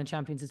the All-Ireland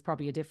champions is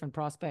probably a different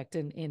prospect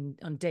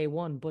on day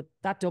one. But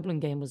that Dublin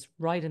game was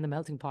right in the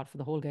melting pot for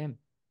the whole game.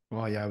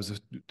 Oh, yeah, it was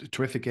a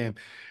terrific game.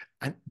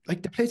 And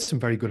like, they played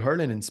some very good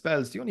hurling in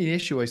spells. The only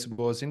issue, I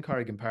suppose, in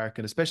Cork Park,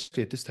 and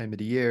especially at this time of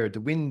the year,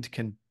 the wind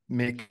can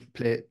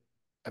play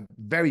a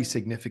very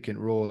significant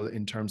role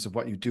in terms of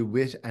what you do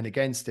with and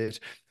against it.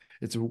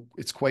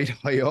 It's quite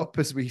high up,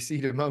 as we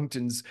see the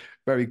mountains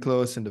very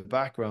close in the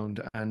background,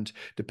 and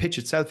the pitch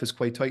itself is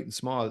quite tight and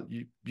small.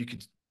 You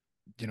could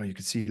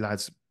see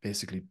lads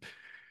basically.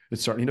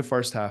 It's certainly in the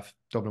first half,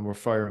 Dublin were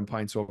firing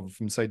points over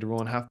from inside their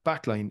own half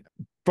back line.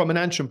 From an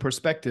Antrim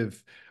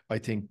perspective, I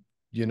think,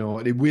 you know,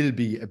 it will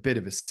be a bit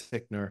of a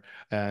sickener.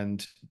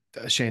 And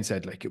as Shane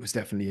said, like, it was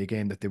definitely a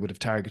game that they would have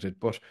targeted.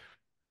 But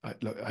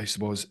I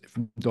suppose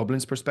from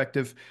Dublin's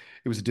perspective,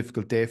 it was a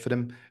difficult day for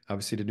them.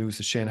 Obviously, the news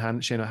of Shane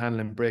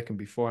O'Hanlon breaking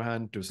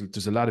beforehand.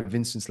 There's a lot of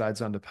Vincent's lads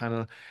on the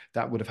panel.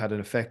 That would have had an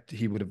effect.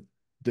 They would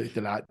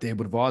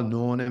have all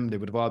known him. They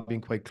would have all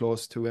been quite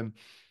close to him.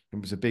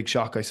 It was a big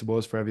shock, I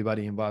suppose, for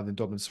everybody involved in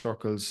Dublin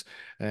circles.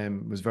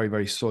 It was very,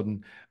 very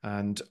sudden.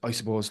 And I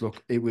suppose,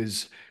 look, it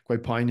was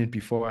quite poignant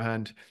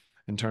beforehand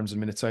in terms of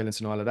minute silence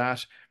and all of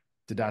that.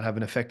 Did that have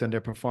an effect on their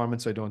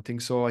performance? I don't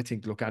think so. I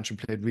think, look, Antrim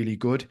played really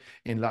good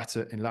in lots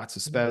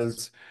of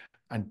spells,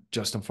 and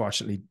just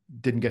unfortunately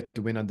didn't get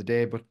the win on the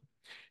day. But,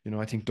 you know,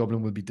 I think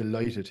Dublin will be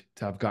delighted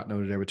to have gotten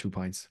out of there with 2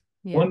 points.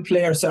 Yeah. One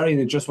player, sorry,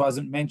 that just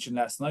wasn't mentioned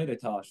last night, I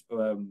thought,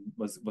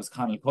 was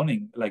Conal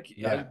Cunning. Like,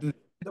 Yeah.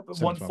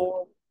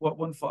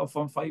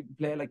 1-4-1-5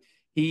 play. Like,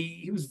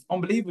 he was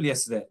unbelievable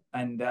yesterday,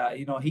 and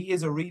you know, he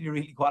is a really,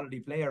 really quality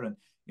player. And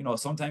you know,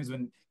 sometimes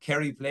when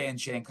Kerry play and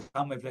Shane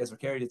Conway plays for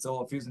Kerry, it's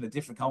all, if he was in a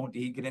different county,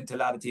 he'd get into a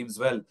lot of teams as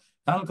well.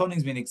 Conal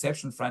Cunning's been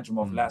exceptional for Antrim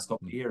over the last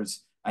couple of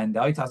years, and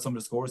I thought some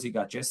of the scores he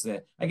got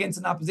yesterday against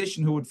an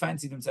opposition who would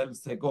fancy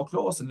themselves to go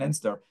close in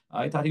Leinster,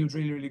 I thought he was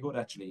really, really good.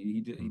 Actually,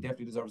 he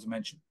definitely deserves a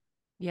mention.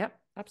 Yeah,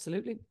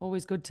 absolutely.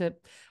 Always good to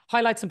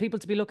highlight some people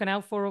to be looking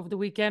out for over the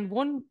weekend.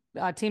 One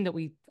team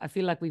that I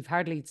feel like we've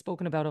hardly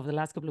spoken about over the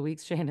last couple of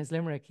weeks, Shane, is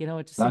Limerick. You know,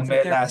 it just long may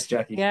it last,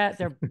 Jacqui. Yeah,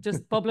 they're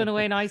just bubbling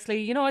away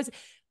nicely. You know,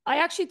 I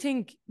actually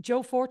think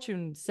Joe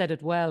Fortune said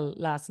it well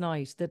last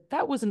night,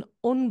 that was an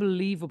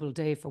unbelievable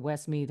day for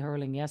Westmeath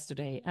hurling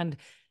yesterday. And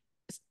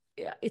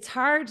it's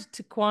hard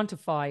to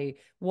quantify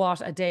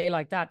what a day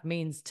like that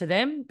means to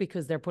them,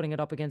 because they're putting it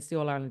up against the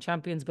All-Ireland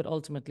champions, but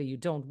ultimately you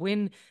don't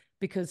win.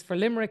 Because for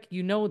Limerick,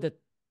 you know that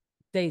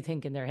they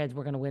think in their heads,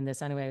 we're going to win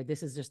this anyway.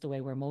 This is just the way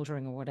we're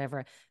motoring or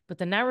whatever. But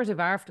the narrative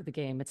after the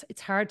game,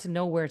 it's hard to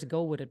know where to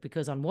go with it,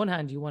 because on one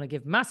hand, you want to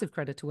give massive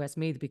credit to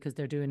Westmeath because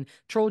they're doing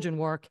Trojan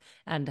work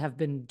and have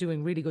been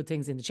doing really good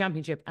things in the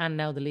championship and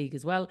now the league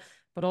as well.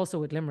 But also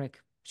with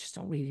Limerick, just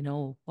don't really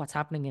know what's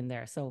happening in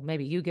there. So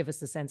maybe you give us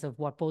the sense of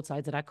what both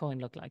sides of that coin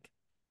look like.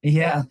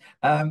 Yeah,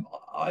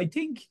 I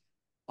think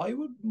I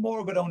would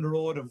more go down the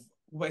road of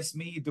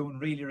Westmeath doing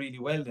really, really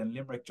well than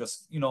Limerick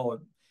just, you know,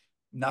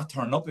 not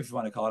turning up, if you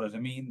want to call it. I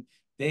mean,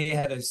 they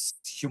had a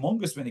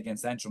humongous win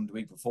against Antrim the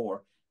week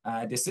before.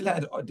 They still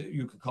had,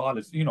 you could call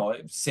it, you know,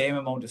 same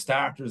amount of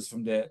starters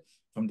from the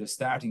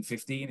starting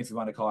 15, if you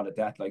want to call it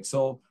that. Like,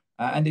 so,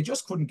 and they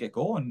just couldn't get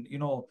going. You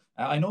know,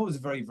 I know it was a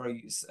very,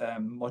 very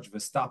much of a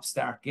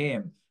stop-start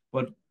game,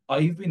 but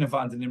I've been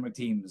involved in Limerick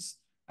teams,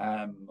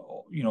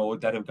 you know,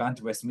 that have gone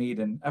to Westmeath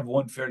and have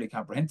won fairly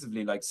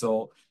comprehensively. Like,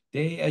 so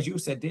they, as you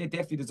said, they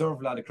definitely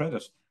deserve a lot of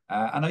credit.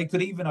 And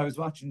I was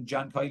watching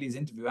John Kiley's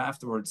interview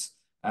afterwards.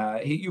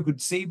 You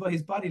could see by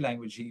his body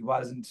language he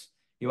wasn't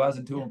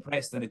too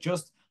impressed. And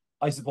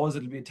I suppose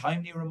it'll be a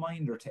timely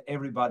reminder to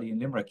everybody in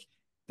Limerick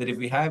that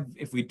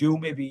if we do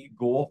maybe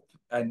go up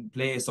and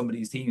play some of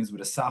these teams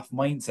with a soft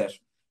mindset,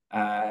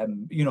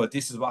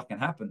 this is what can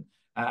happen.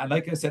 And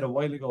like I said a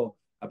while ago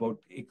about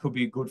it could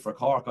be good for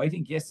Cork, I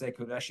think yesterday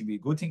could actually be a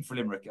good thing for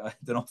Limerick. I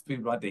don't know if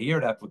people want to hear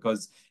that,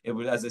 because it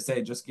would, as I said,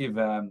 it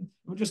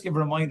would just give a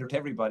reminder to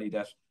everybody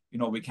that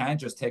we can't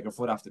just take our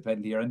foot off the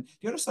pedal here. And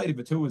the other side of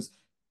it too is,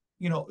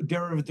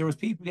 there was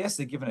people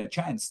yesterday given a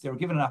chance, they were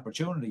given an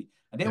opportunity,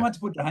 and they want to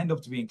put their hand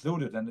up to be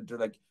included. And they're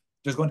like,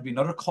 there's going to be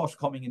another cut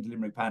coming into the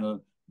Limerick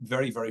panel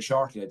very, very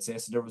shortly, I'd say.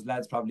 So there was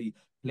lads probably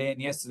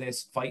playing yesterday,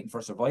 fighting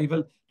for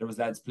survival. There was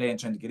lads playing,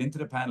 trying to get into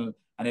the panel.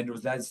 And then there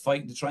was lads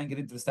fighting to try and get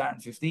into the starting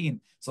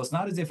 15. So it's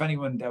not as if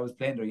anyone that was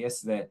playing there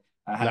yesterday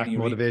had any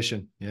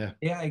motivation. Yeah,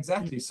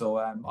 exactly. So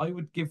I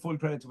would give full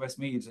credit to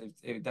Westmeath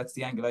if that's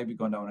the angle I'd be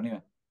going down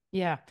anyway.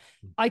 Yeah,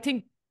 I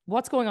think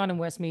what's going on in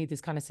Westmeath is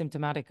kind of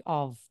symptomatic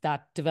of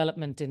that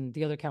development in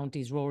the other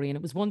counties, Rory. And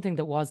it was one thing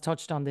that was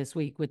touched on this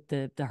week with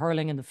the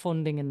hurling and the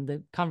funding and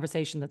the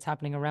conversation that's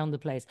happening around the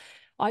place.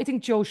 I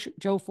think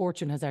Joe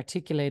Fortune has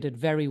articulated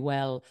very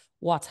well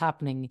what's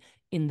happening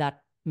in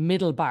that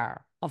middle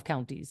bar of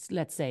counties,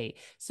 let's say.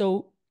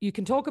 So you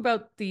can talk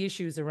about the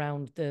issues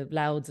around the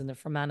Louths and the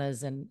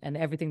Fermanagh and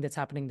everything that's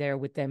happening there,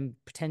 with them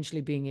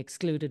potentially being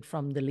excluded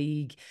from the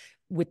league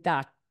with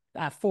that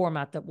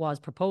format that was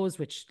proposed,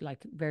 which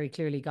very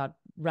clearly got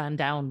ran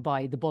down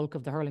by the bulk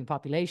of the hurling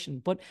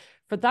population. But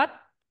for that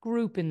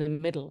group in the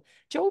middle,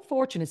 Joe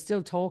Fortune is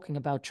still talking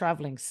about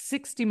traveling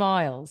 60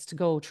 miles to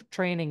go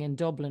training in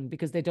Dublin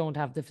because they don't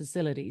have the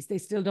facilities. They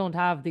still don't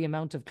have the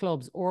amount of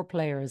clubs or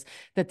players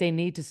that they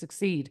need to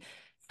succeed.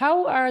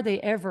 How are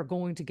they ever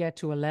going to get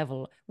to a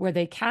level where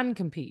they can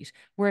compete,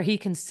 where he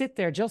can sit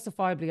there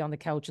justifiably on the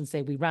couch and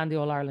say, we ran the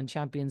All-Ireland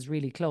champions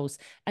really close,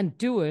 and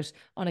do it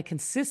on a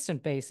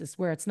consistent basis,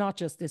 where it's not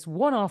just this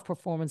one-off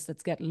performance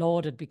that's get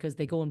lauded because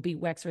they go and beat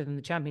Wexford in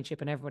the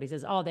championship and everybody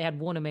says, oh, they had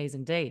one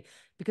amazing day,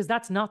 because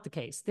that's not the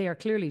case. They are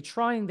clearly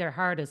trying their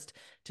hardest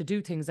to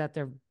do things at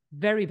their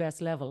very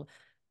best level.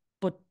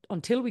 But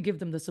until we give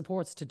them the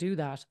supports to do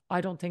that, I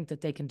don't think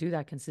that they can do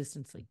that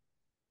consistently.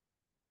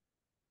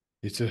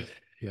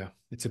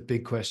 It's a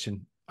big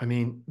question. I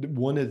mean,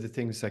 one of the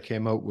things that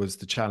came out was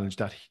the challenge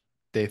that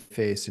they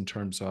face in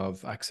terms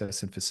of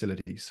access and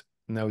facilities.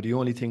 Now, the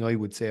only thing I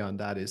would say on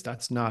that is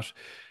that's not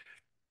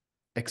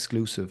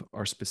exclusive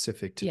or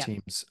specific to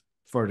teams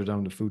further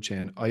down the food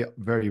chain. I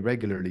very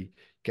regularly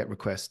get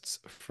requests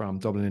from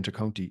Dublin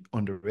Intercounty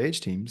underage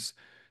teams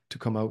to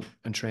come out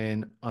and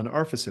train on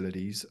our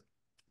facilities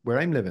where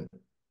I'm living.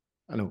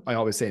 I know I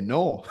always say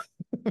no,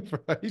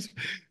 right?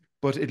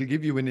 But it'll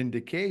give you an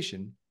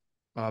indication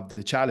of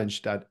the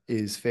challenge that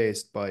is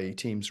faced by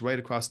teams right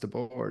across the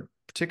board,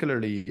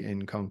 particularly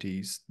in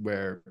counties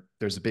where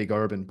there's a big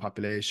urban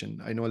population.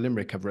 I know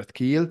Limerick have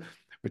RTÉ,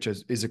 which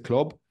is a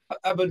club.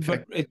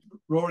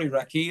 Rory,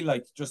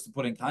 RTÉ, just to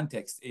put in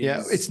context,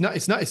 it's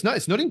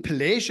nothing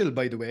palatial,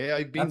 by the way.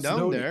 I've been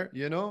down there.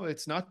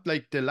 It's not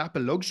like the lap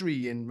of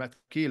luxury in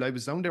RTÉ. I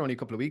was down there only a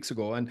couple of weeks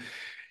ago, and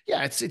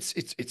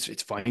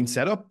it's fine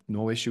set up,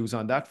 no issues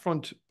on that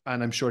front,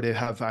 and I'm sure they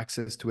have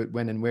access to it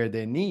when and where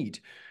they need.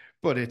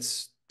 But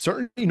it's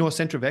certainly no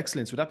centre of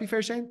excellence. Would that be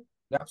fair, Shane?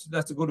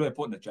 That's a good way of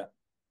putting it, Jack.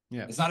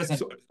 Yeah. It's not a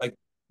centre.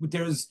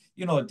 There's,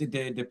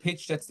 the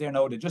pitch that's there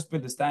now, they just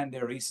built a stand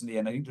there recently,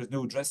 and I think there's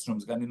new dressing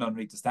rooms going in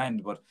underneath the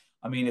stand. But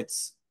I mean,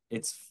 it's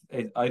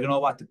I don't know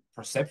what the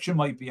perception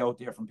might be out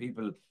there from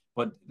people,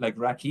 but like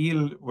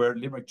RTÉ, where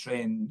Limerick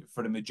train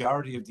for the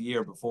majority of the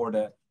year before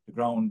the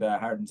ground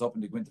hardens up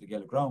and they go into the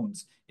Gaelic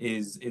grounds,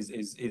 is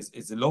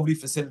a lovely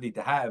facility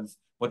to have,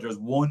 but there's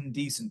one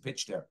decent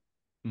pitch there.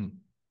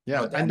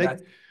 Yeah,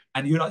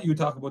 and you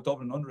talk about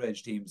Dublin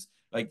underage teams,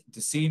 like the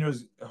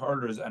seniors,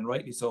 hurlers, and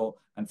rightly so,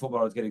 and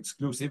footballers get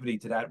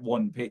exclusivity to that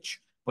one pitch.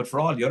 But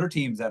for all the other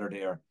teams that are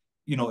there,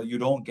 you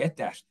don't get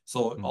that.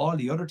 So all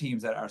the other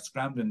teams that are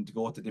scrambling to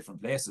go to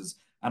different places,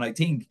 and I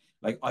think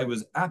I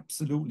was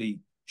absolutely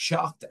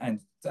shocked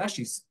and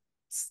actually,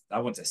 I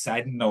won't say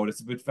saddened, no,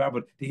 it's a bit fair,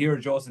 but to hear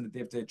Joe saying that they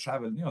have to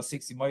travel,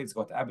 60 miles to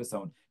go to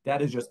Abbottstown,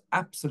 that is just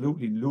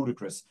absolutely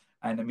ludicrous.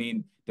 And I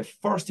mean, the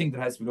first thing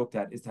that has to be looked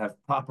at is to have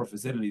proper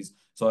facilities.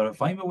 So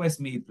if I'm a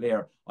Westmeath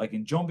player, I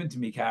can jump into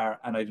my car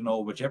and I don't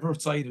know, whichever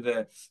side of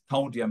the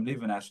county I'm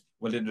living at,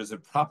 well, then there's a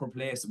proper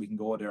place that we can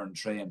go there and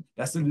train.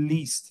 That's the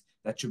least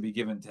that should be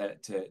given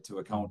to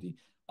a county.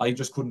 I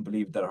just couldn't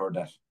believe that I heard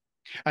that.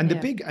 And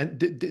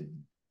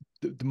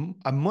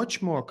a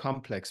much more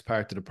complex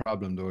part of the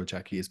problem, though,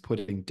 Jacqui, is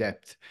putting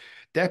depth.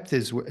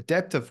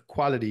 Depth of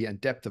quality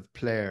and depth of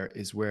player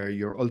is where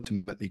you're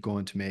ultimately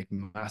going to make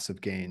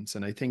massive gains.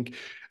 And I think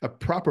a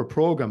proper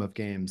program of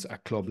games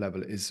at club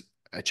level is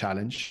a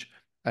challenge.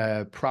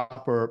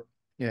 Proper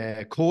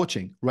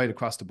coaching right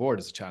across the board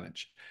is a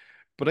challenge.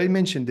 But I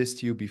mentioned this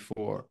to you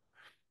before.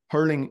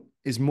 Hurling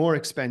is more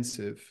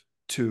expensive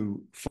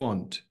to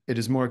fund. It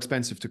is more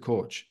expensive to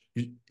coach.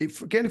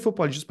 If getting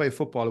football, you just buy a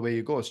football, away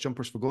you go. It's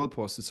jumpers for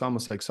goalposts. It's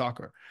almost like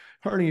soccer.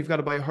 Hurling, you've got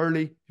to buy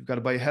Hurley. You've got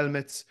to buy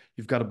helmets.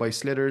 You've got to buy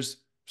slitters.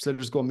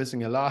 Slitters go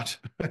missing a lot.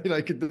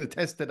 I can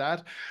attest to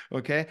that.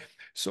 Okay.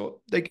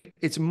 So like,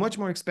 it's a much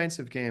more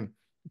expensive game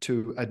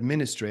to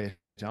administrate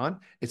on.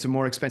 It's a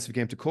more expensive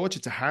game to coach.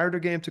 It's a harder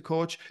game to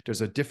coach.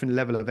 There's a different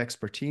level of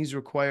expertise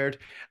required.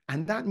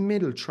 And that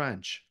middle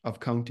tranche of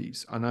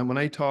counties, and when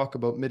I talk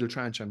about middle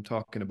tranche, I'm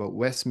talking about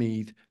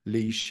Westmeath,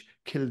 Laois,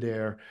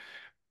 Kildare.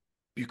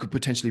 You could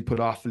potentially put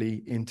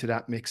Offaly into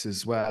that mix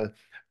as well.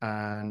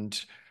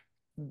 And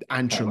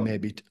Antrim,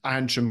 maybe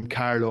Antrim,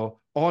 Carlow,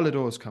 all of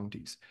those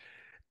counties.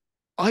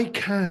 I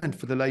can't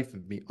for the life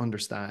of me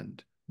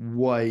understand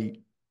why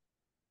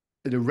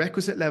the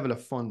requisite level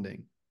of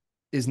funding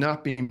is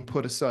not being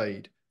put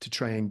aside to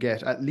try and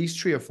get at least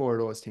 3 or 4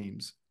 of those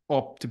teams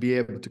up to be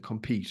able to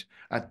compete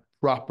at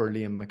proper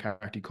Liam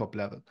McCarthy Cup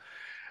level.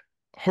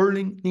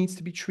 Hurling needs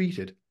to be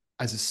treated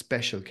as a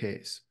special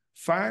case.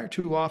 Far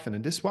too often,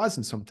 and this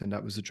wasn't something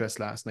that was addressed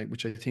last night,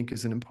 which I think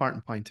is an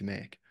important point to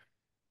make.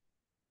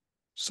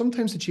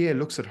 Sometimes the GA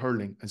looks at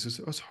hurling as just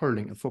us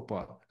hurling and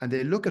football, and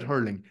they look at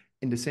hurling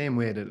in the same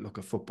way they look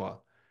at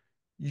football.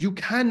 You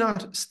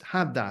cannot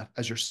have that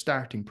as your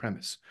starting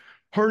premise.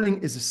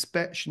 Hurling is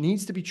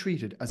needs to be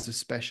treated as a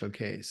special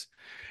case.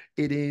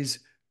 It is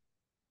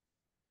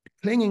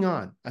clinging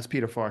on, as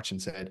Peter Fortune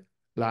said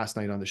last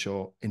night on the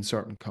show, in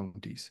certain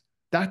counties.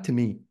 That to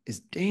me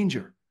is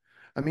danger.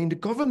 I mean, the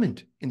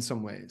government in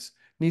some ways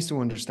needs to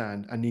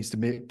understand and needs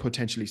to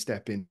potentially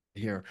step in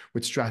here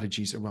with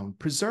strategies around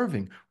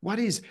preserving what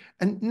is,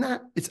 and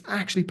not, it's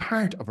actually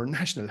part of our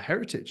national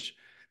heritage.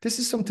 This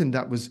is something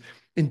that was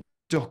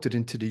inducted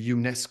into the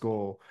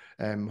UNESCO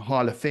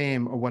Hall of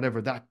Fame, or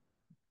whatever that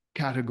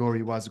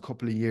category was a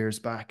couple of years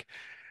back.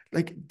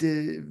 Like,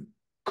 the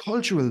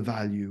cultural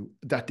value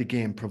that the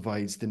game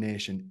provides the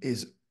nation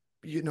is,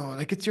 you know,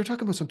 like, you're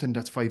talking about something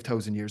that's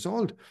 5,000 years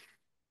old.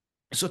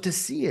 So to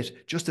see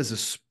it just as a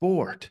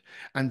sport,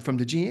 and from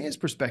the GA's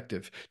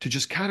perspective, to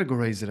just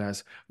categorize it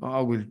as,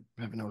 oh, we'll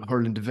have an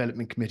hurling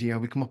development committee, or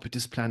we come up with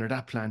this plan or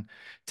that plan.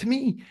 To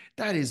me,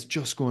 that is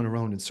just going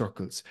around in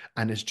circles,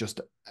 and it's just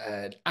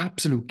an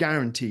absolute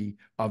guarantee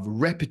of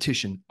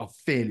repetition of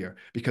failure,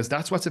 because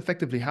that's what's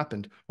effectively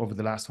happened over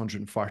the last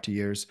 140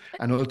 years.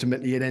 And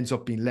ultimately it ends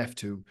up being left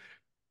to,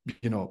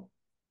 you know,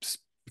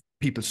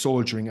 people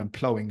soldiering and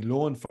ploughing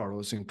loan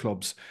furrows in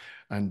clubs,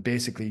 and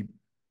basically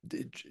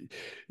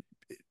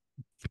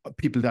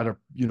people that are,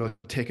 you know,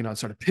 taking on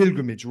sort of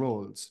pilgrimage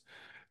roles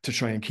to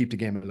try and keep the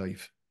game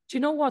alive. Do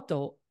you know what,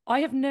 though?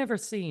 I have never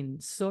seen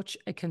such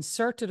a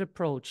concerted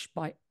approach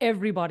by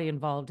everybody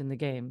involved in the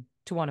game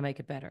to want to make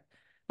it better.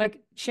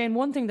 Like, Shane,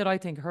 one thing that I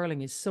think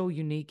hurling is so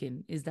unique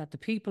in is that the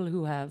people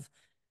who have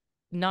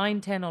 9,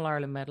 10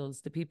 All-Ireland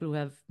medals, the people who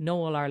have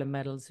no All-Ireland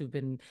medals, who've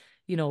been,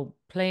 you know,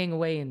 playing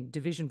away in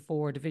Division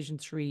 4, Division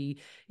 3,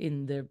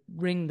 in the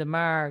Ring the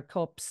Mar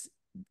Cups,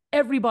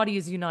 everybody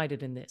is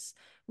united in this.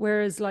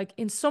 Whereas, like,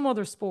 in some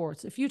other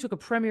sports, if you took a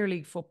Premier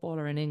League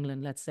footballer in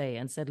England, let's say,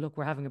 and said, look,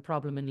 we're having a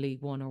problem in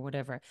League One or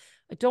whatever,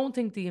 I don't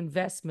think the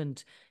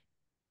investment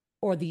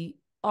or the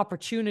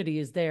opportunity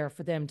is there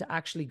for them to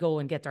actually go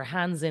and get their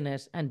hands in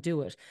it and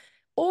do it.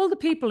 All the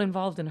people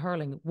involved in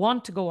hurling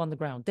want to go on the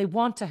ground. They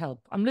want to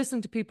help. I'm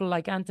listening to people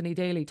like Anthony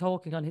Daly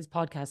talking on his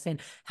podcast saying,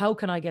 how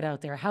can I get out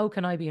there? How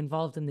can I be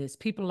involved in this?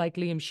 People like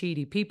Liam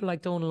Sheedy, people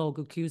like Donal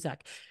Óg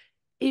Cusack.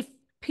 If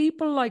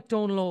people like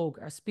Donal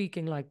Óg are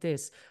speaking like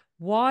this,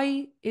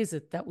 why is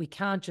it that we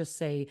can't just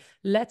say,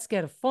 let's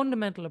get a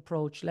fundamental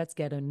approach, let's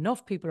get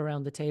enough people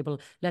around the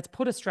table, let's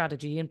put a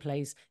strategy in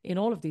place in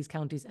all of these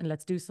counties, and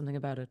let's do something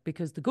about it?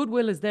 Because the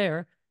goodwill is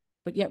there,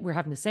 but yet we're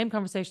having the same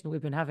conversation that we've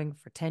been having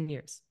for 10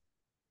 years.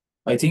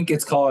 I think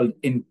it's called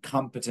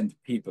incompetent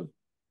people.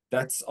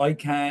 I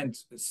can't,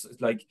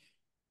 like,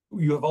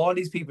 you have all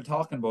these people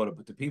talking about it,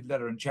 but the people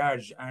that are in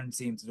charge aren't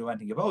seeming to do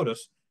anything about it.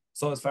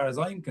 So as far as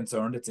I'm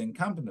concerned, it's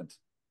incompetent.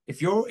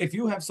 If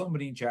you have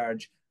somebody in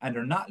charge and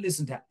they're not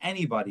listening to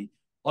anybody,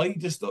 I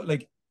just don't,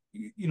 like,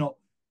 you know,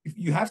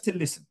 you have to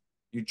listen.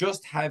 You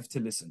just have to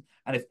listen.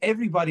 And if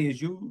everybody,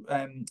 as you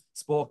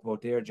spoke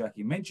about there,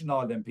 Jacqui, mentioned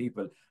all them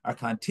people are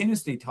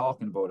continuously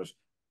talking about it,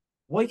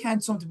 why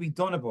can't something be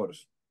done about it?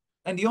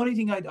 And the only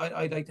thing I'd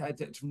like to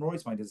add from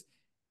Rory's point is,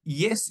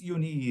 yes, you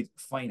need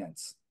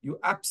finance. You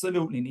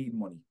absolutely need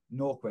money,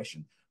 no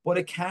question. But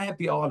it can't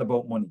be all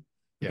about money.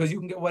 Because you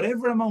can get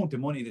whatever amount of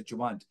money that you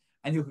want,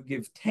 and you could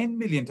give 10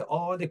 million to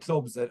all the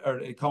clubs that are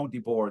county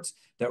boards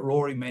that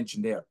Rory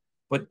mentioned there.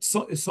 But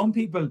some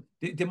people,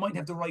 they might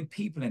have the right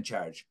people in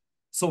charge.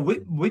 So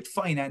with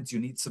finance, you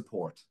need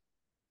support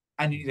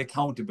and you need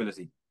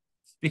accountability,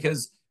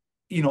 because,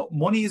 you know,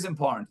 money is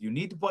important. You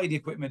need to buy the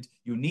equipment.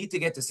 You need to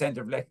get the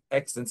centre of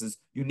excellences.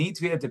 You need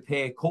to be able to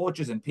pay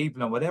coaches and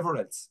people and whatever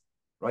else,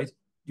 right?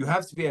 You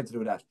have to be able to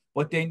do that.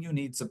 But then you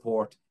need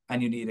support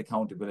and you need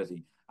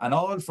accountability. And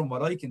all from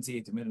what I can see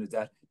at the minute is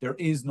that there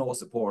is no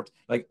support.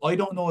 Like, I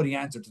don't know the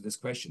answer to this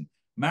question.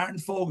 Martin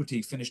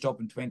Fogarty finished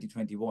up in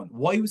 2021.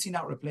 Why was he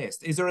not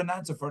replaced? Is there an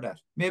answer for that?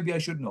 Maybe I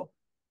should know.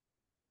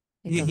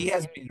 He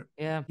hasn't been.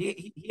 Yeah.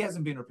 He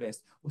hasn't been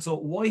replaced. So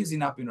why has he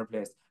not been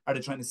replaced? Are they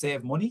trying to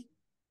save money?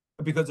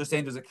 Because they're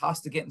saying there's a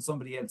cost to getting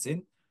somebody else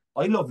in.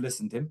 I love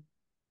listening to him.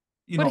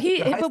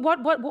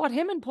 But what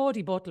him and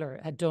Paddy Butler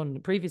had done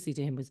previously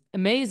to him was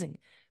amazing.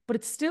 But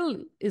it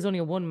still is only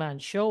a one-man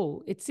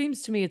show. It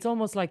seems to me it's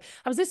almost like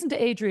I was listening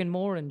to Adrian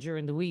Moran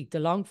during the week, the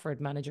Longford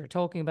manager,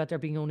 talking about there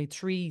being only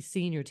 3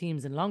 senior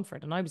teams in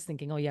Longford. And I was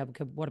thinking, oh yeah,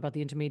 but what about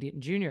the intermediate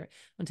and junior?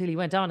 Until he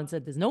went on and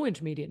said there's no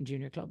intermediate and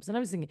junior clubs. And I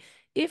was thinking,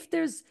 if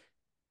there's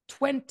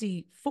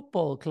 20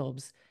 football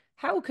clubs,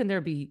 how can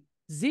there be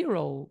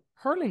 0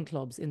 hurling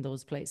clubs in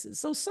those places?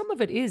 So some of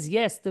it is,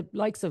 yes, the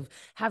likes of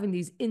having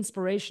these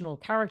inspirational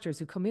characters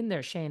who come in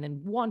there, Shane,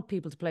 and want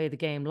people to play the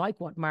game like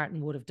what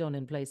Martin would have done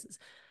in places.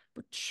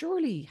 But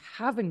surely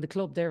having the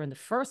club there in the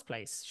first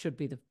place should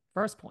be the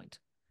first point.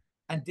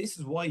 And this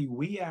is why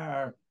we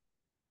are,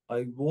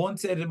 I won't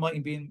say that it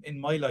might be in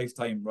my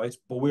lifetime, right?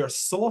 But we are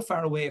so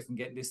far away from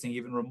getting this thing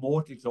even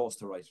remotely close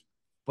to right.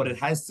 But it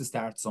has to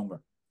start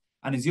somewhere.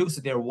 And as you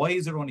said there, why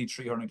is there only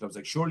 3 hurling clubs?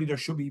 Like, surely there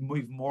should be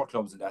even more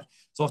clubs than that.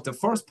 So if the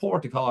first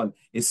port of call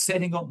is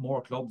setting up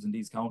more clubs in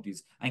these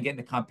counties and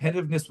getting the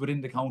competitiveness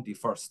within the county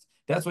first,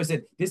 that's why I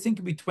said this thing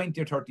could be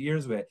 20 or 30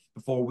 years away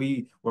before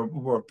we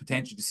were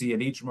potentially to see a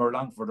Leitrim or a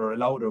Longford or a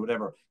Louth or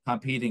whatever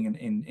competing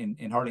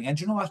in hurling.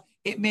 And you know what?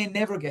 It may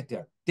never get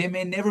there. They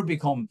may never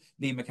become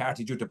Liam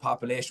McCarthy due to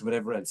population,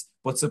 whatever else.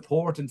 But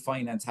support and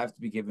finance have to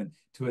be given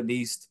to at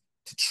least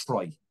to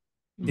try.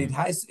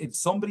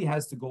 Somebody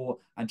has to go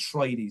and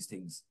try these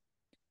things.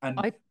 And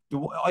I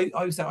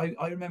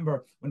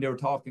remember when they were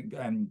talking,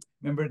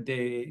 remember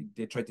they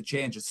tried to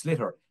change a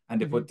slitter and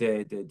they put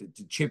the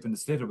chip in the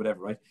slitter,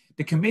 whatever, right?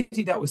 The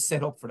committee that was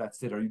set up for that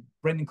slitter,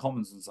 Brendan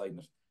Cummins inside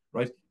it,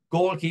 right?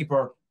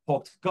 Goalkeeper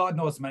hooked God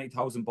knows many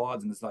thousand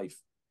balls in his life.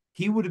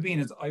 He would have been,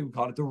 as I would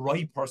call it, the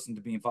right person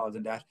to be involved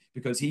in that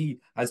because he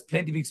has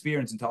plenty of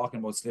experience in talking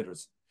about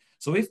slitters.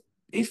 So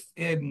if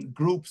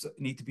groups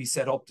need to be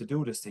set up to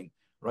do this thing,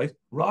 right?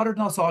 Rather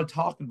than us all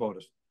talking about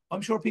it,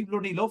 I'm sure people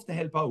would really love to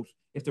help out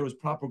if there was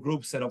proper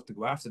groups set up to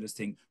go after this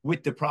thing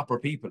with the proper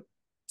people.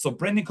 So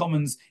Brendan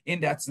Cummins in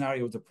that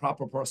scenario is the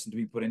proper person to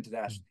be put into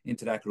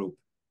that group.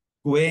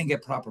 Go away and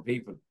get proper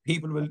people.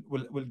 People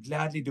will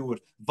gladly do it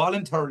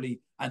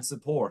voluntarily and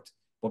support.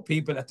 But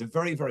people at the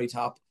very, very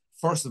top,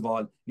 first of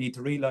all, need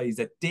to realize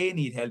that they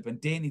need help and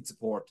they need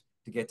support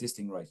to get this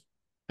thing right.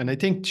 And I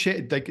think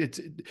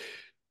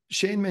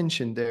Shane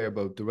mentioned there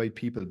about the right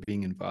people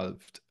being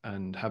involved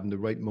and having the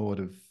right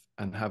motive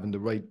and having the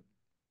right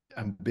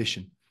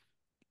ambition.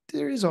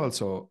 There is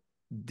also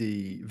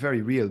the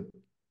very real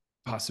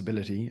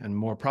possibility and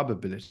more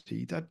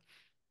probability that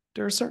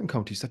there are certain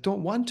counties that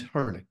don't want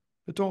hurling,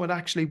 that don't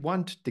actually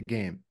want the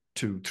game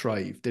to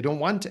thrive. They don't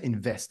want to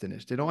invest in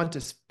it. They don't want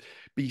to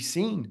be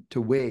seen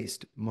to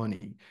waste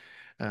money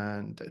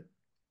and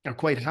are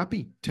quite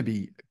happy to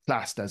be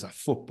classed as a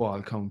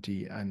football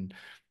county. And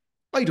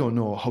I don't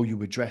know how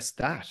you address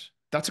that.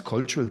 That's a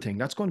cultural thing.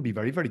 That's going to be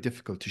very, very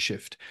difficult to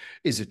shift.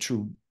 Is it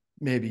true?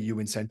 Maybe you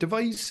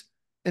incentivize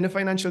in a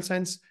financial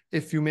sense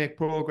if you make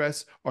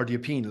progress, or do you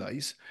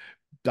penalize?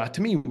 That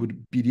to me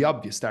would be the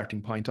obvious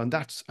starting point on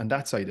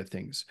that side of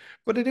things.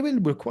 But it will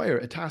require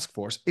a task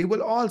force. It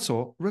will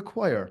also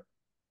require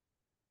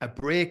a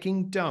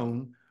breaking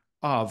down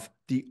of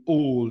the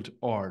old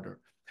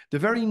order. The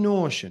very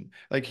notion,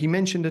 like he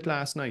mentioned it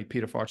last night,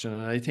 Peter Fortune,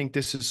 and I think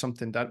this is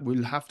something that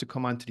will have to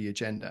come onto the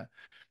agenda.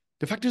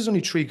 The fact there's only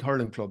 3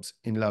 hurling clubs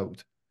in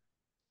Louth,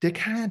 they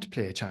can't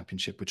play a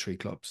championship with 3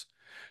 clubs.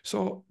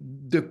 So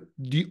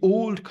the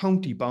old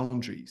county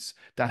boundaries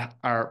that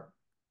are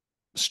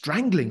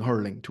strangling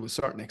hurling to a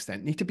certain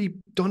extent need to be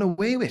done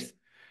away with.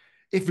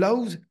 If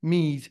Louth,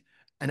 Meath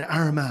and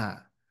Armagh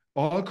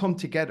all come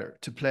together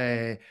to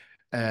play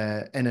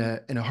in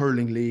a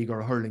hurling league or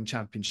a hurling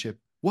championship,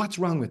 what's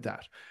wrong with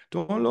that?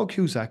 Donald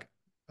Cusack,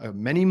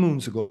 many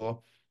moons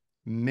ago,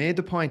 made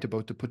the point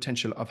about the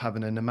potential of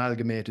having an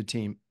amalgamated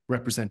team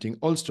representing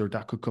Ulster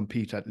that could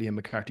compete at Liam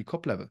McCarthy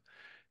Cup level.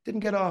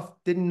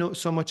 Didn't know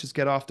so much as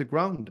get off the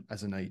ground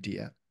as an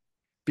idea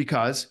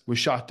because was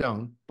shot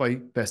down by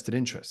vested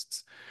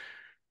interests.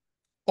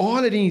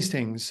 All of these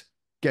things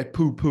get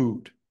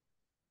poo-pooed,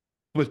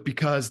 but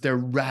because they're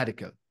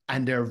radical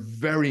and they're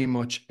very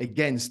much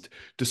against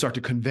the sort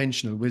of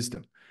conventional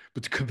wisdom.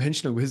 But the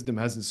conventional wisdom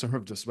hasn't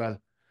served us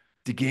well.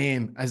 The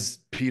game, as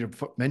Peter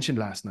mentioned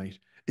last night,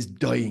 is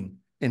dying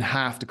in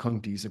half the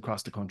counties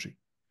across the country.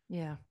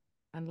 Yeah.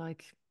 And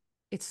like,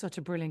 it's such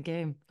a brilliant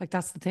game. Like,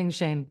 that's the thing,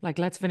 Shane. Like,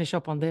 let's finish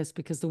up on this,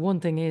 because the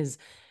one thing is,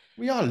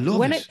 we all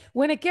love it.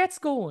 When it gets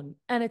going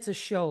and it's a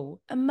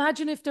show,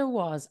 imagine if there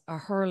was a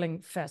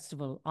hurling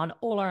festival on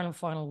All-Ireland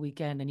final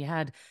weekend and you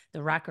had the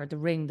Racker, the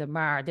Ring, the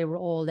Mar, they were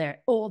all there.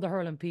 All the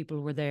hurling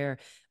people were there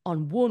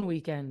on one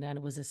weekend, and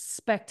it was a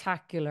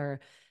spectacular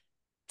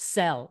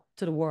sell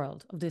to the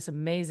world of this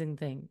amazing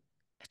thing.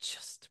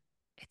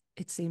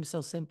 It seems so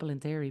simple in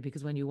theory,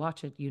 because when you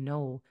watch it, you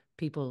know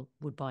people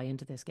would buy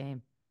into this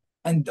game.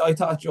 And I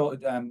thought Joe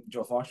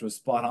Foster was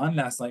spot on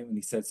last night when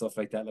he said stuff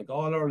like that, like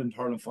All Ireland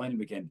Hurling final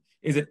weekend.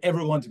 Is it ever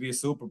going to be a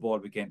Super Bowl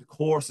weekend? Of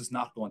course, it's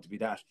not going to be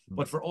that.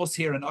 But for us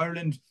here in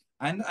Ireland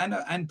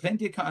and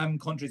plenty of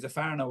countries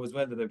afar now as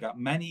well that have got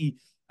many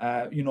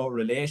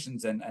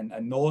relations and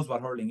knows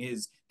what hurling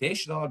is, they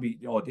should all be,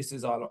 this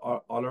is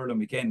all Ireland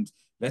weekend.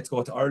 Let's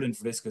go to Ireland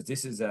for this because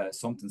this is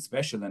something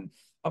special. And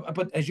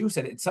but as you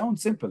said, it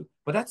sounds simple,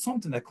 but that's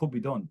something that could be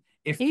done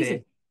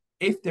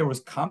if there was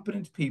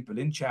competent people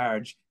in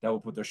charge that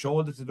would put their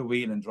shoulder to the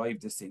wheel and drive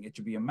this thing. It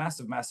should be a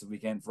massive, massive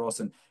weekend for us.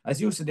 And as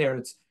you said there,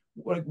 it's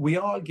we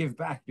all give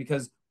back,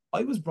 because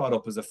I was brought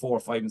up as a 4,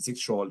 5, and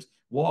 6-year-old,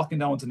 walking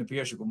down to the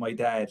Piership with my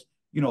dad,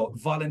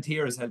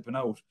 volunteers helping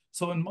out.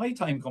 So when my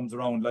time comes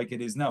around, like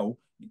it is now,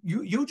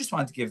 you just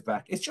want to give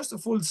back. It's just a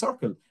full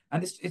circle,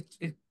 and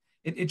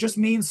it just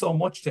means so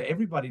much to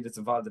everybody that's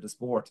involved in the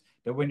sport,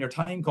 that when your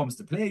time comes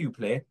to play, you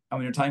play, and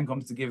when your time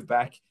comes to give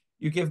back,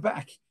 you give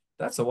back.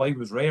 That's how I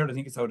was reared. I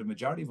think it's how the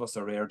majority of us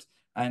are reared.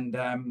 And,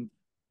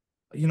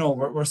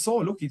 we're so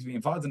lucky to be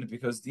involved in it,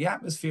 because the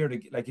atmosphere,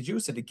 like as you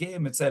said, the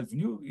game itself,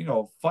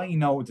 and fine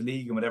now with the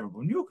league and whatever, but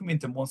when you come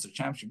into Munster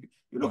Championship,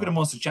 you look at the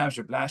Munster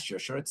Championship last year,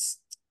 sure,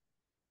 it's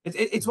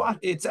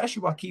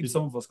actually what keeps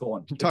some of us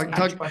going. Talk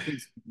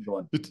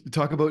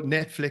about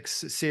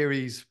Netflix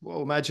series.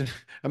 Whoa,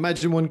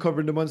 imagine one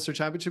covering the Munster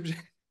Championship.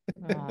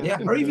 Yeah,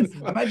 or even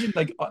imagine,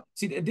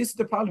 see, this is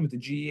the problem with the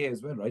GAA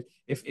as well, right?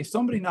 If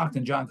somebody knocked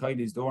on John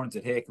Kiley's door and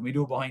said, hey, can we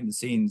do behind the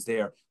scenes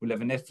there? We'll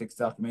have a Netflix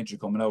documentary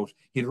coming out.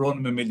 He'd run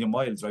him a million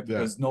miles, right?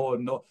 Because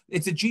no,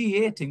 it's a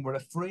GAA thing. We're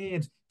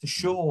afraid to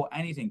show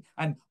anything.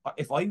 And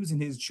if I was in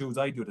his shoes,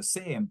 I'd do the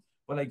same.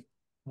 But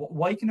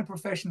why can a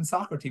professional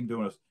soccer team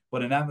do it,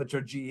 but an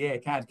amateur GAA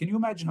can't? Can you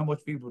imagine how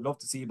much people would love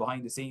to see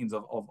behind the scenes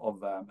of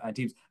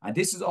teams? And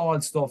this is all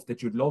stuff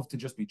that you'd love to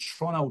just be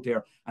thrown out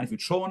there. And if you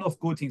throw enough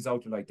good things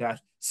out there like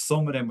that,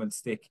 some of them will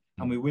stick,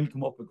 and we will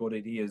come up with good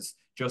ideas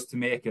just to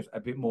make it a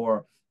bit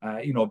more,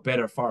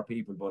 better for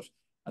people. But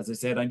as I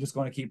said, I'm just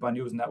going to keep on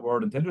using that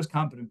word until there's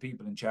competent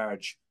people in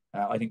charge.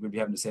 I think we'll be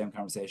having the same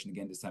conversation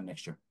again this time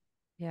next year.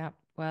 Yeah,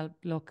 well,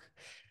 look,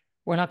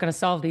 we're not going to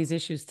solve these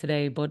issues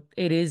today, but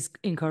it is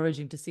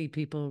encouraging to see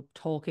people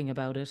talking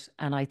about it.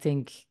 And I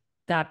think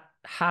that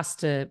has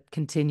to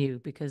continue,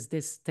 because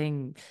this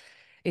thing,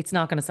 it's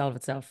not going to solve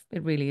itself.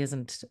 It really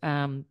isn't.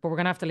 But we're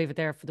going to have to leave it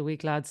there for the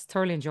week, lads.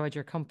 Thoroughly enjoyed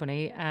your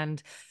company,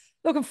 and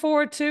looking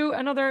forward to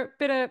another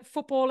bit of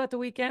football at the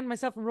weekend.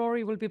 Myself and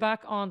Rory will be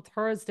back on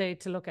Thursday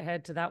to look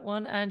ahead to that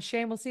one. And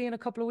Shane, we'll see you in a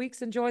couple of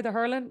weeks. Enjoy the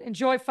hurling.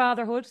 Enjoy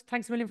fatherhood.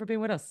 Thanks a million for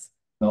being with us.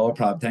 No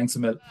problem. Thanks a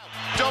million.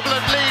 Dublin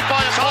lead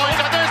by a point,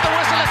 and there's the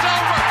whistle. It's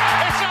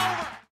over. It's over.